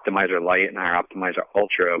our Optimizer Lite and our Optimizer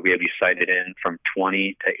Ultra. We have you sighted in from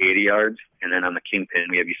 20 to 80 yards, and then on the Kingpin,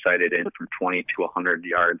 we have you sighted in from 20 to 100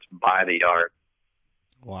 yards by the yard.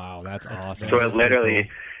 Wow, that's awesome. So it literally...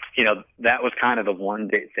 that was kind of the one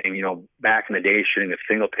day thing, back in the day shooting a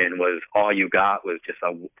single pin was all you got was just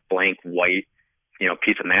a blank white,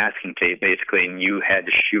 piece of masking tape basically, and you had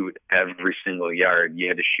to shoot every single yard. You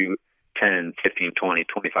had to shoot 10, 15, 20,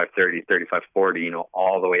 25, 30, 35, 40,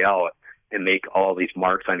 all the way out and make all these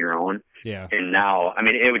marks on your own. Yeah. And now,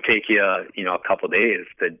 it would take you, a couple of days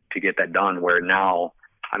to get that done, where now,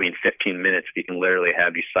 15 minutes, we can literally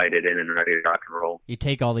have you sighted in and ready to rock and roll. You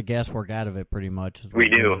take all the guesswork out of it pretty much. We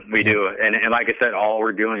do. And like I said, all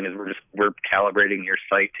we're doing is we're calibrating your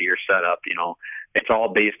sight to your setup. It's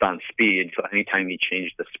all based on speed. So anytime you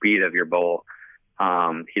change the speed of your bow,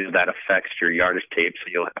 either that affects your yardage tape. So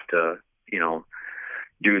you'll have to,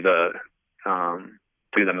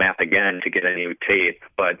 do the math again to get a new tape.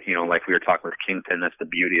 But, like we were talking with Kingpin, that's the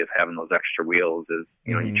beauty of having those extra wheels is,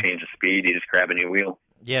 you change the speed, you just grab a new wheel.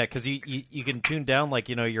 Yeah, because you can tune down, like,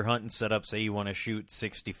 your hunting setup, say you want to shoot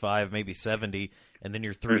 65, maybe 70, and then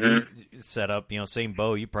your 3D setup, same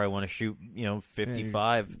bow, you probably want to shoot,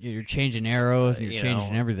 55. You're changing arrows, and you're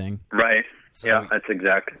changing everything. Right. So, yeah, that's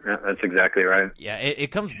exactly right. Yeah,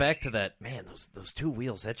 it comes back to that, man, those two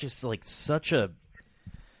wheels, that's just like such a...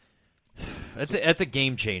 That's a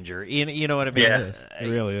game changer. You know what I mean? Yeah, it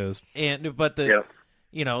really is. But then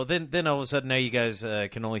all of a sudden now you guys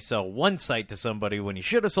can only sell one sight to somebody when you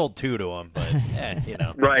should have sold two to them. But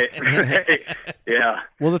right. Yeah.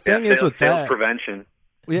 Well, the thing is with that prevention.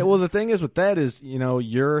 Yeah. Well, the thing is with that is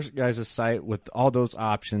your guys' site with all those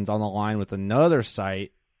options on the line with another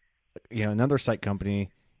site, another site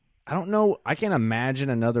company. I don't know. I can't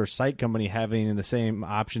imagine another site company having the same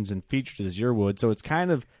options and features as your would. So it's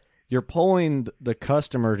kind of you're pulling the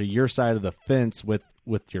customer to your side of the fence with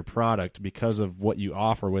your product because of what you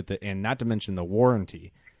offer with it, and not to mention the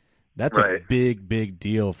warranty. That's a big, big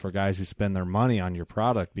deal for guys who spend their money on your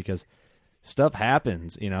product because stuff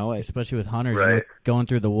happens, especially with hunters going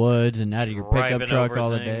through the woods and out of your pickup truck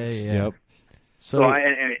all the day. Yeah. Yep. So,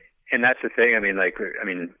 and that's the thing.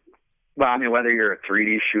 Whether you're a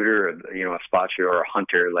 3D shooter, or, a spot shooter, or a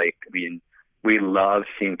hunter, we love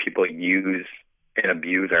seeing people use and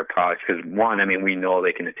abuse our products because one, we know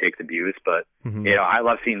they can take the abuse, but I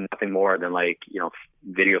love seeing nothing more than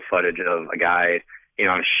video footage of a guy,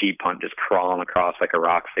 on a sheep hunt just crawling across like a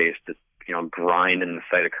rock face, just grinding the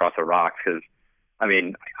sight across a rock because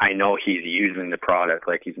I know he's using the product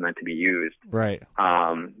like he's meant to be used. Right.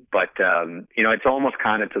 But it's almost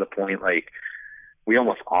kind of to the point we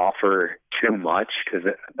almost offer too much because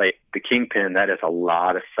the Kingpin, that is a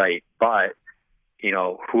lot of sight, but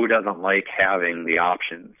who doesn't like having the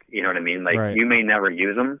options? You know what I mean? You may never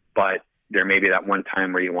use them, but there may be that one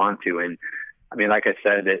time where you want to. And like I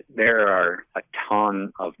said, there are a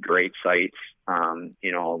ton of great sites, and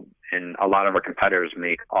a lot of our competitors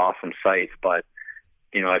make awesome sites. But,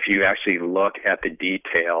 if you actually look at the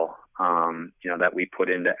detail, that we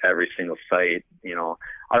put into every single site,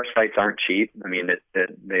 our sites aren't cheap.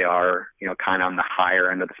 They are, kind of on the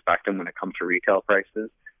higher end of the spectrum when it comes to retail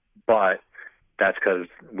prices, but that's because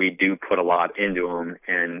we do put a lot into them,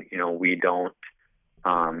 and we don't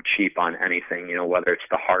cheap on anything. Whether it's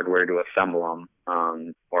the hardware to assemble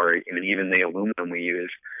them, or even the aluminum we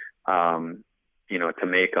use, to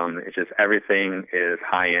make them. It's just everything is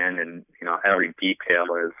high end, and every detail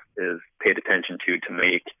is paid attention to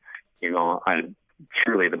make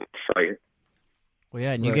truly the best site. Well,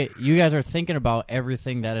 yeah, and you guys are thinking about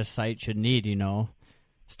everything that a site should need.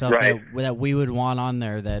 stuff that we would want on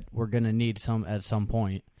there that we're going to need at some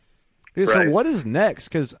point. Yeah, so what is next?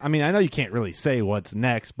 Because, I mean, I know you can't really say what's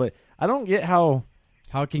next, but I don't get how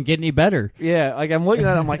it can get any better. Yeah, like I'm looking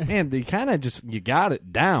at it, I'm like, man, they kind of you got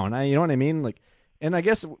it down. You know what I mean? Like, and I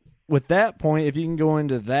guess with that point, if you can go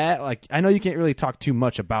into that, like, I know you can't really talk too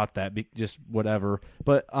much about that, just whatever.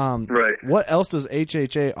 But what else does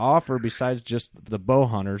HHA offer besides just the bow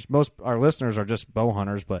hunters? Most our listeners are just bow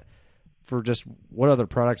hunters, but for just what other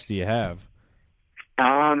products do you have?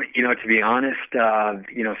 To be honest,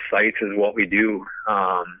 sights is what we do.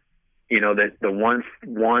 The one,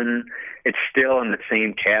 it's still in the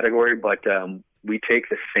same category, but we take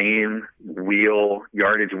the same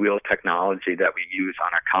yardage wheel technology that we use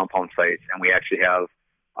on our compound sights, and we actually have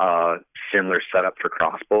a similar setup for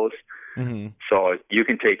crossbows. Mm-hmm. So you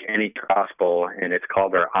can take any crossbow, and it's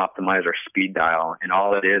called our optimizer speed dial, and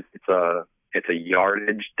all it is, it's a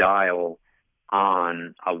yardage dial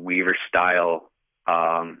on a Weaver style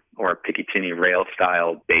or a Picatinny rail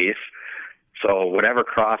style base. So whatever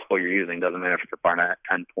crossbow you're using, doesn't matter if it's a Barnett,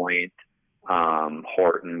 10-point,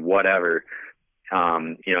 Horton, whatever.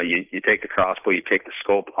 You take the crossbow, you take the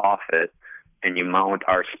scope off it, and you mount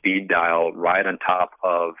our speed dial right on top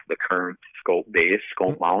of the current scope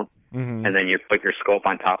mount, mm-hmm. and then you put your scope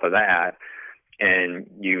on top of that, and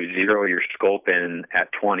you zero your scope in at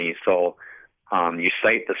 20. So you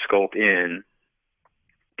sight the scope in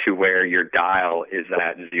to where your dial is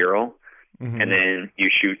at 0, mm-hmm. and then you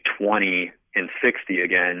shoot 20 and 60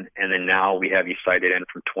 again, and then now we have you sighted in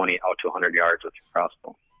from 20 out to 100 yards with your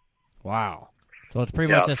crossbow. Wow. So it's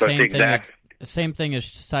pretty much the same thing as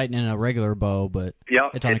sighting in a regular bow, but it's on a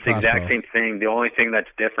crossbow. It's the exact same thing. The only thing that's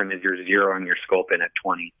different is you're zeroing your scope in at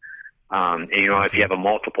 20. If you have a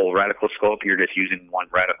multiple reticle scope, you're just using one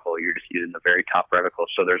reticle. You're just using the very top reticle,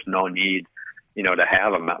 so there's no need to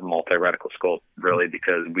have a multi-reticle scope, really,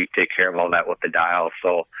 because we take care of all that with the dial.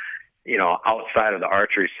 So, outside of the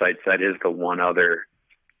archery sights, that is the one other,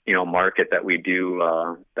 market that we do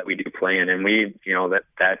play in. And we,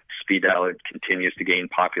 that speed dial continues to gain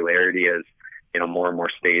popularity as, more and more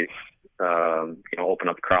states, open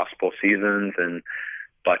up crossbow seasons.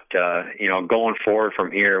 But going forward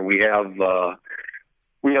from here, we have a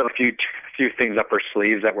few things up our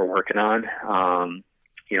sleeves that we're working on.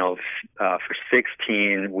 For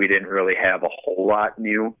 16, we didn't really have a whole lot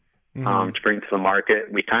new to bring to the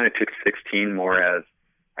market. We kind of took 16 more as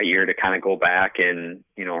a year to kind of go back and,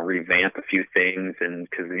 revamp a few things. And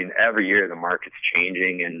because, every year the market's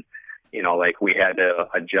changing, and, we had to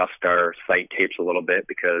adjust our sight tapes a little bit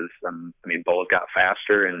because, bows got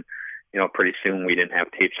faster, and, pretty soon we didn't have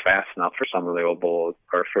tapes fast enough for some of the old bows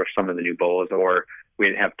or for some of the new bows, or we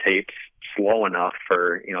didn't have tapes slow enough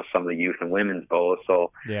for, some of the youth and women's bows.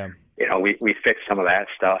 So, yeah, we fixed some of that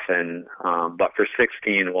stuff. And, but for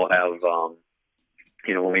 16, we'll have,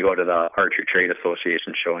 when we go to the Archery Trade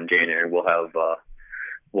Association show in January, we'll have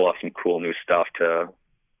some cool new stuff to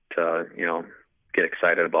get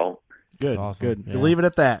excited about. Good, awesome. Good. Yeah. Leave it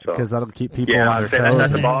at that, because that'll keep people on their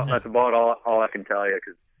toes. That's about all I can tell you,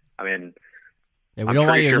 because, we don't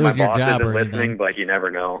want you to lose your job or listening, anything. but you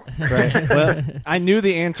never know. Right. Well, I knew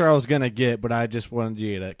the answer I was going to get, but I just wanted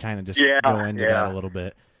you to kind of just go into that a little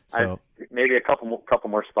bit. So maybe a couple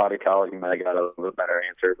more spotted cows, you might have got a little better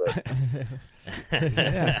answer. But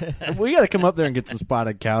yeah, we got to come up there and get some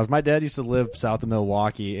spotted cows. My dad used to live south of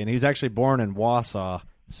Milwaukee, and he's actually born in Wausau.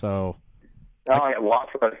 So,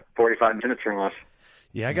 Wausau, 45 minutes from us.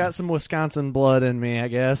 Yeah, I got some Wisconsin blood in me, I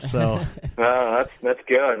guess. So, that's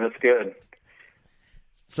good. That's good.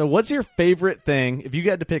 So what's your favorite thing? If you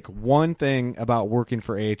had to pick one thing about working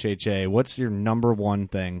for HHA, what's your number one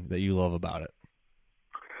thing that you love about it?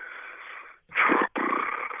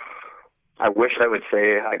 I wish I would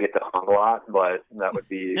say I get to hunt a lot, but that would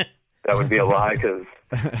be a lie, because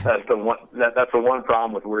that's the one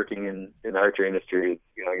problem with working in the archery industry.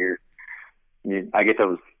 I get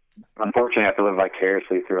to, unfortunately, I have to live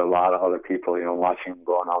vicariously through a lot of other people, watching them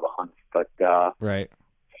go on all the hunts. But right.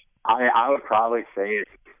 I would probably say it's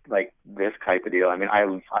like this type of deal.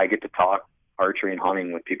 I get to talk archery and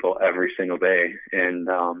hunting with people every single day, and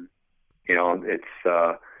it's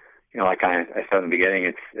like I said in the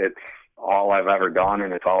beginning, it's all I've ever done,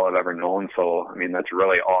 and it's all I've ever known. So that's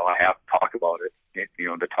really all I have to talk about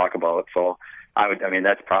to talk about. So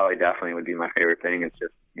that's probably definitely would be my favorite thing. It's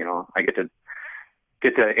just I get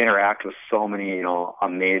to interact with so many,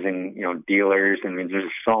 amazing, dealers.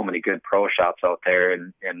 There's so many good pro shops out there,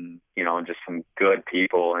 and just some good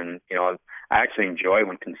people. And, I actually enjoy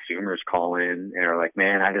when consumers call in and are like,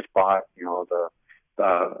 man, I just bought, the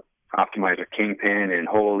Optimizer Kingpin and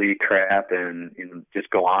holy crap, and just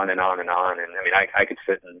go on and on and on. And I mean, I could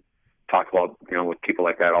sit and talk about, with people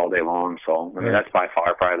like that all day long. So, I mean, that's by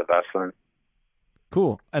far probably the best one.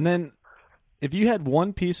 Cool. And then if you had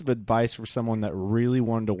one piece of advice for someone that really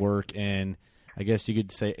wanted to work in, I guess you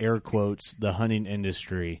could say air quotes, the hunting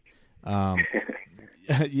industry, what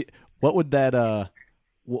would that,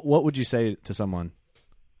 what would you say to someone?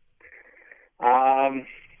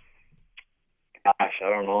 Gosh, I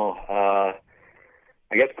don't know.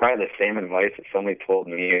 I guess probably the same advice that somebody told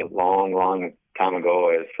me a long, long time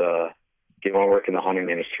ago is, if you want to work in the hunting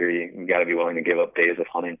industry, you got to be willing to give up days of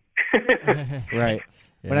hunting. Right.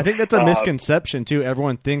 Yeah. But I think that's a misconception too.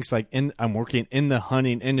 Everyone thinks like I'm working in the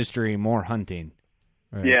hunting industry, more hunting.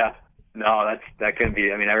 Right. Yeah. No, that can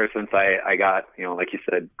be. I mean, ever since I got, like you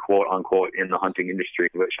said, quote unquote, in the hunting industry,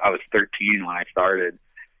 which I was 13 when I started,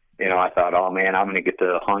 I thought, oh man, I'm going to get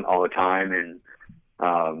to hunt all the time. And,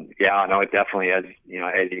 it definitely, as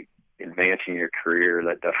you advance in your career,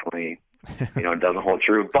 that definitely, doesn't hold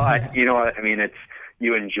true. But,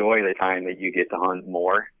 you enjoy the time that you get to hunt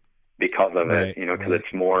more because of it, because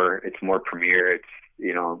it's more premier,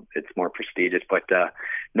 it's more prestigious. But,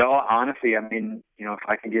 no, honestly, I mean, if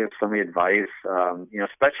I can give somebody advice,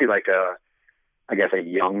 especially like a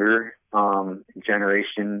younger,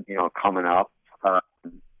 generation, coming up, I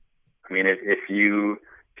mean, if you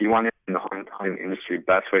want to in the hunting industry,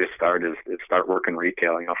 best way to start is start working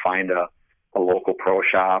retail. Find a local pro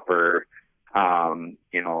shop, or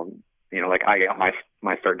like I got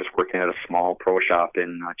my start just working at a small pro shop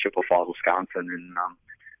in Chippewa Falls, Wisconsin,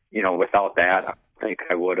 and without that, I think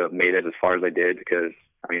I would have made it as far as I did, because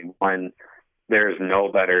I mean, one, there's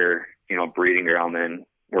no better breeding ground than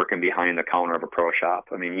working behind the counter of a pro shop.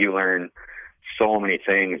 I mean, you learn so many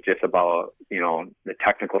things just about, the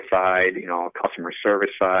technical side, customer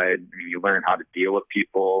service side. You learn how to deal with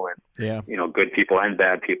people and, good people and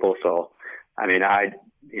bad people. So, I mean,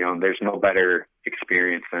 there's no better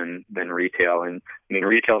experience than retail. And I mean,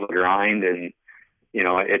 retail's a grind, and,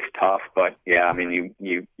 it's tough, but yeah, I mean,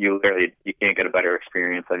 you literally, you can't get a better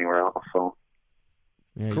experience anywhere else. So.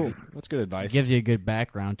 Yeah, cool. That's good advice. It gives you a good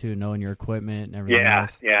background too, knowing your equipment and everything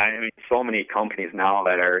else. Yeah. I mean, so many companies now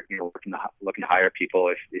that are looking to hire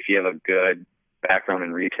people. If you have a good background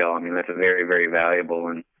in retail, I mean, that's very, very valuable.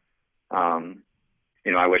 And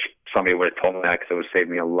I wish somebody would have told me that, because it would save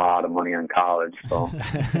me a lot of money on college. So,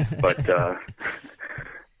 but it's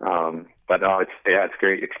a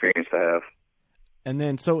great experience to have. And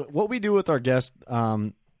then, so what we do with our guests,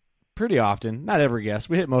 pretty often, not every guest,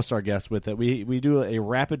 we hit most of our guests with it. We do a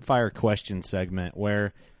rapid fire question segment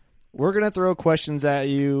where we're going to throw questions at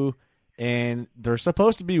you, and there's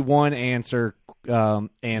supposed to be one answers.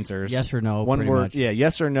 Yes or no. One word. Much. Yeah.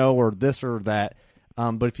 Yes or no, or this or that.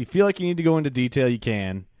 But if you feel like you need to go into detail, you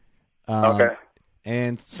can. Okay.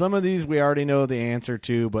 And some of these we already know the answer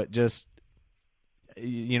to, but just,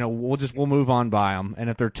 we'll move on by them. And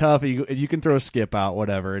if they're tough, you can throw a skip out,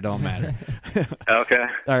 whatever. It don't matter. Okay.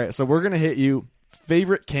 All right. So we're going to hit you.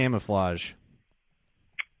 Favorite camouflage?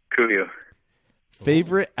 Kuyu.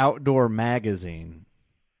 Favorite outdoor magazine?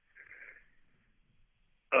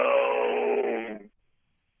 Oh,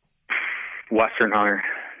 Western Hunter.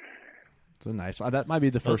 It's a nice one. That might be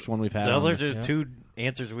the first one we've had. Those are just two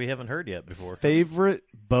answers we haven't heard yet before. Favorite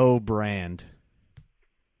bow brand?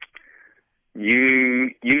 You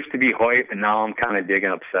used to be Hoyt, and now I'm kind of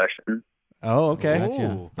digging Obsession. Oh, okay.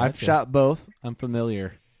 Gotcha. I've shot both. I'm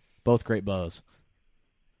familiar. Both great bows.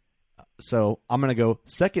 So I'm going to go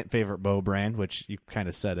second favorite bow brand, which you kind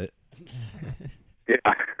of said it.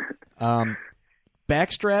 Yeah.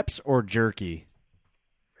 Backstraps or jerky?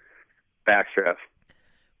 Backstraps.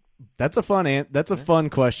 That's a fun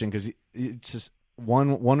question, because it's just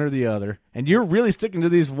one or the other, and you're really sticking to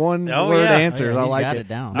these one word answers. I like got it. it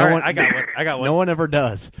down. All right, I got one. No one ever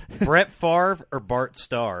does. Brett Favre or Bart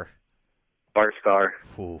Starr? Bart Starr.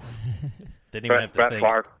 Ooh. Didn't even have to think.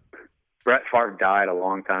 Brett Favre died a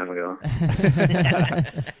long time ago.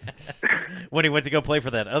 When he went to go play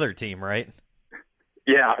for that other team, right?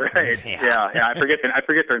 Yeah, right. Yeah. I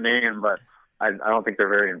forget their name, but I don't think they're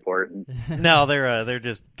very important. No, they're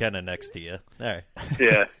just kind of next to you. All right.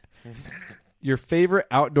 Yeah. Your favorite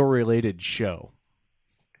outdoor related show?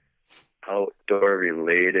 Outdoor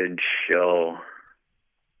related show.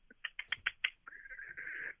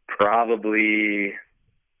 Probably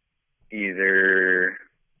either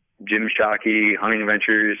Jim Shockey Hunting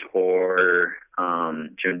Adventures or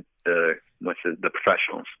the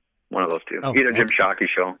Professionals. One of those two. Either Jim Shockey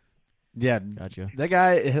show. Yeah, gotcha. That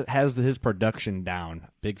guy has his production down.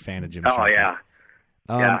 Big fan of Jim Shockey. Oh yeah,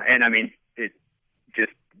 yeah. And I mean, it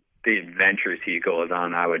just the adventures he goes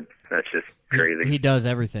on, that's just crazy. He does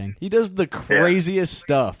everything. He does the craziest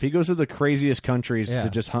stuff. He goes to the craziest countries Yeah. to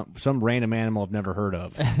just hunt some random animal I've never heard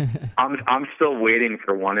of. I'm still waiting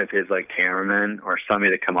for one of his like cameramen or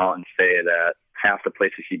somebody to come out and say that half the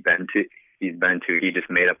places he's been to, he just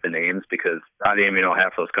made up the names, because I didn't even know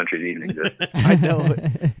half those countries even exist. I know.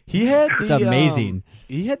 He had It's amazing.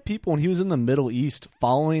 He had people when he was in the Middle East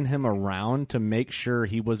following him around to make sure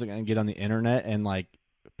he wasn't going to get on the internet and like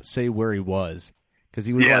say where he was, because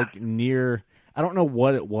he was like near. I don't know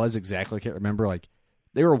what it was exactly. I can't remember. Like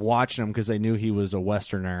they were watching him because they knew he was a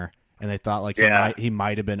Westerner, and they thought like he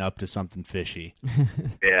might have been up to something fishy.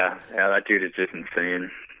 yeah, that dude is just insane.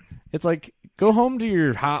 It's like, go home to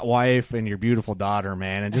your hot wife and your beautiful daughter,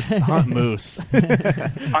 man, and just hunt moose. And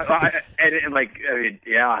that's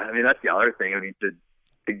the other thing. I mean, to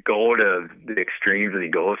go to the extremes that he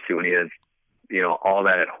goes to when he has, all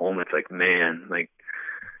that at home. It's like, man, like,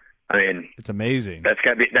 I mean, it's amazing. That's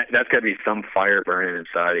gotta be some fire burning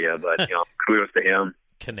inside of you. But kudos to him.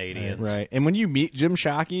 Canadians, right? And when you meet Jim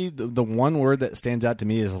Shockey, the one word that stands out to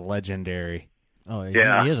me is legendary. Oh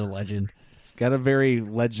yeah, he is a legend. It's got a very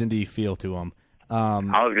legendy feel to him. I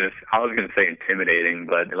was gonna say intimidating,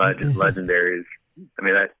 but legendary is. I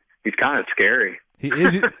mean, he's kind of scary. He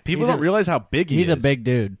is. People don't realize how big he is. He's a big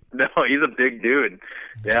dude. No, he's a big dude.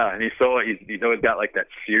 Yeah, and he's always got like that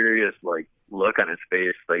serious like look on his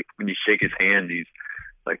face. Like when you shake his hand, he's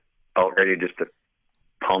like all ready just to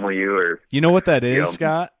pummel you. Or you know what that is,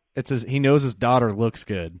 Scott? It's he knows his daughter looks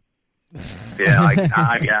good. Yeah,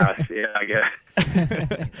 I guess. Yeah, I guess.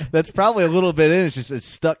 That's probably a little bit in. It's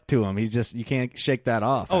stuck to him. You can't shake that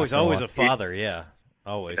off. Oh, he's always a father. Yeah,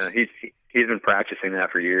 always. Yeah, he's been practicing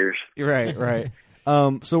that for years. Right.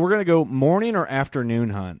 So we're gonna go morning or afternoon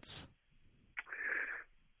hunts.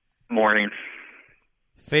 Morning.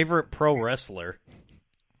 Favorite pro wrestler?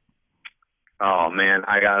 Oh man,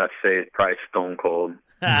 I gotta say it's probably Stone Cold.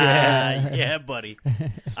 Yeah, buddy.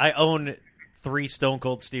 I own 3 Stone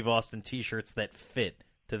Cold Steve Austin T-shirts that fit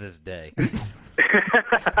to this day.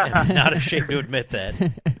 I'm not ashamed to admit that.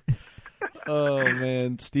 Oh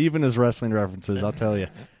man, Steve and his wrestling references. I'll tell you.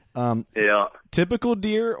 Yeah. Typical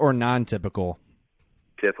deer or non-typical?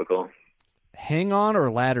 Typical. Hang on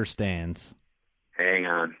or ladder stands? Hang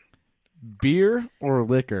on. Beer or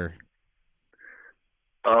liquor?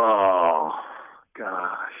 Oh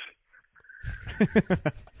gosh.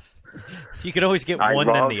 You could always get one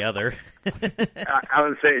than the other. I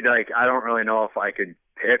would say, like, I don't really know if I could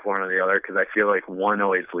pick one or the other, because I feel like one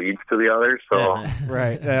always leads to the other. So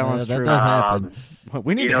right, that's true. Does happen.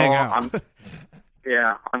 We need to hang out.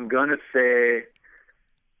 I'm gonna say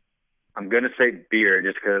beer,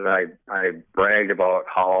 just because I bragged about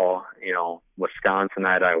how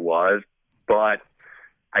Wisconsinite I was, but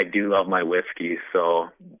I do love my whiskey, so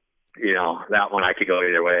that one I could go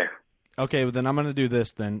either way. Okay, well then I'm gonna do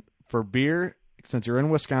this then. For beer, since you're in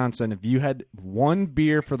Wisconsin, if you had one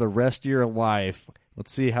beer for the rest of your life,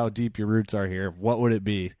 let's see how deep your roots are here. What would it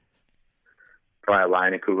be? Probably a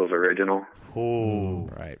Line of Kugel's Original. Ooh.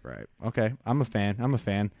 Right. Okay, I'm a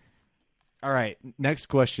fan. All right, next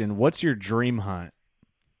question. What's your dream hunt?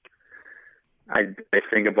 I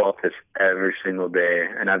think about this every single day,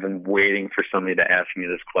 and I've been waiting for somebody to ask me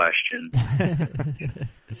this question.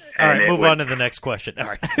 All right, move on to the next question. All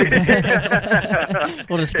right.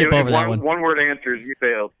 We'll just skip over that one. One word answers, you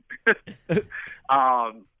failed.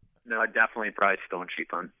 No, definitely probably Stone Sheep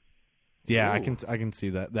hunt. Yeah, Ooh. I can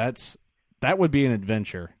see that. That would be an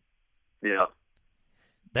adventure. Yeah.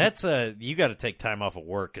 That's you got to take time off of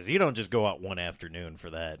work, because you don't just go out one afternoon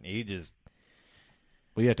for that. Well,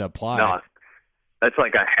 you have to apply. No, that's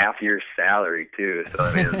like a half year's salary too. So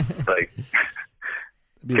I mean, it's like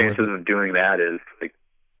chances of doing that is like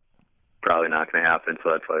probably not going to happen.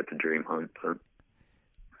 So that's why it's a dream hunt. So.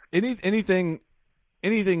 Anything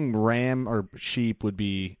ram or sheep would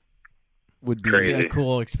be crazy. A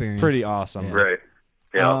cool experience. Pretty awesome. Yeah. Right.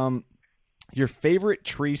 Yeah. Your favorite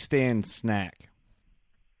tree stand snack?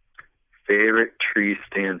 Favorite tree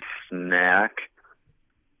stand snack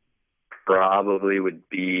probably would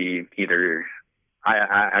be either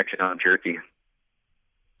I actually not jerky.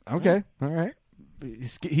 Okay, all right.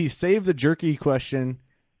 He saved the jerky question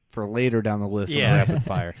for later down the list. Yeah, rapid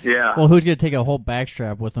fire. Yeah. Well, who's gonna take a whole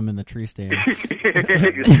backstrap with him in the tree stand?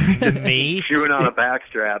 Me chewing on a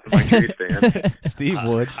backstrap in my tree stand. Steve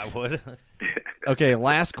would. I would. Okay,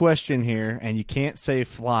 last question here, and you can't say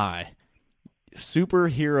fly.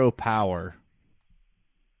 Superhero power.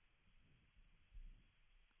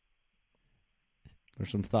 There's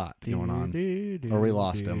some thought going on, or we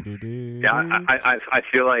lost him. Yeah, I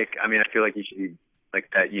feel like you should like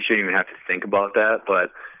that. You shouldn't even have to think about that.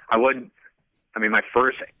 But my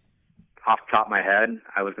first, off the top of my head,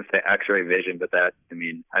 I was going to say X-ray vision, but I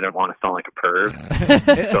don't want to sound like a perv.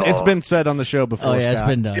 It's been said on the show before. Oh, yeah, Scott. it's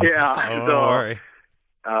been done. Yeah. Oh, So, worry.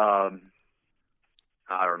 I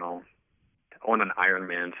don't know. I want an Iron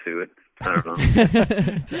Man suit. I don't know.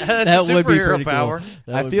 That would be pretty power.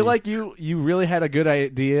 cool. I feel like you really had a good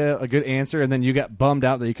idea, a good answer, and then you got bummed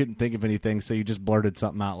out that you couldn't think of anything, so you just blurted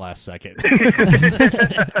something out last second.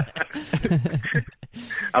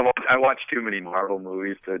 I watched too many Marvel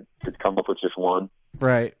movies to come up with just one.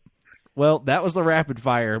 Right. Well, that was the rapid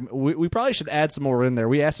fire. We probably should add some more in there.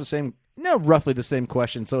 We asked roughly the same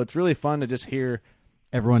question, so it's really fun to just hear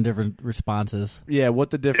everyone different responses. Yeah, what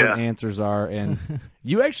the different answers are, and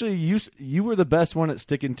you actually you were the best one at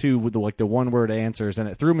sticking to with the one word answers, and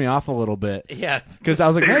it threw me off a little bit. Yeah, because I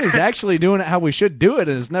was like, man, he's actually doing it how we should do it,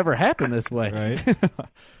 and it's never happened this way. Right.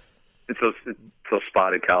 It's so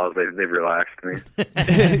spotted cows. They've relaxed me.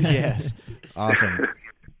 Yes, awesome.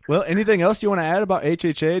 Well, anything else you want to add about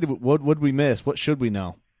HHA? What would we miss? What should we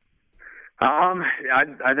know?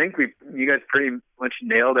 I think you guys pretty much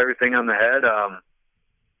nailed everything on the head.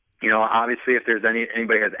 Obviously, if there's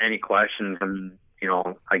anybody has any questions, and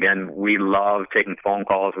again, we love taking phone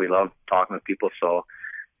calls. We love talking with people. So,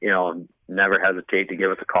 never hesitate to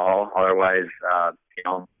give us a call. Otherwise,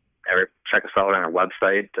 check us out on our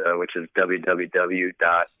website, which is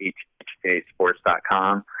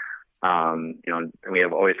www.hhasports.com. We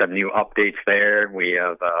always have new updates there. We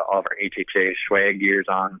have all of our HHA swag gears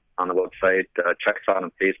on the website. Check us out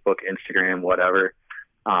on Facebook, Instagram, whatever.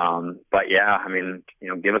 But yeah,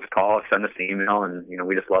 give us a call, send us an email, and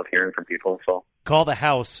we just love hearing from people. So call the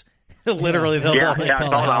house. Literally, they'll call the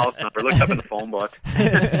house number. Look up in the phone book.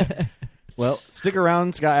 Well, stick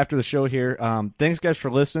around, Scott, after the show here. Thanks, guys, for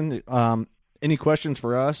listening. Any questions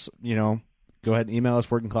for us? Go ahead and email us,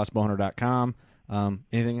 workingclassbowhunter.com.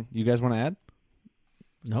 Anything you guys want to add?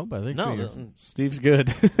 Nope, I think no. Steve's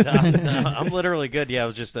good. I'm literally good. Yeah, I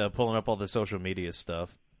was just pulling up all the social media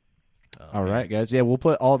stuff. All right, guys. Yeah, we'll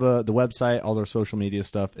put all the website, all their social media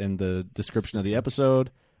stuff in the description of the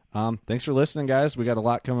episode. Thanks for listening, guys. We got a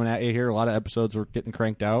lot coming at you here. A lot of episodes we're getting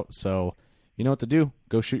cranked out, so you know what to do.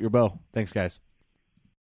 Go shoot your bow. Thanks, guys.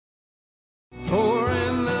 4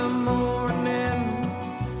 a.m.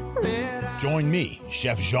 Join me,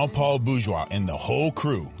 Chef Jean-Paul Bourgeois, and the whole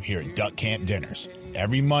crew here at Duck Camp Dinners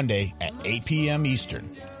every Monday at 8 p.m. Eastern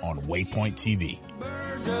on Waypoint TV.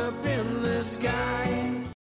 Birds up in the sky.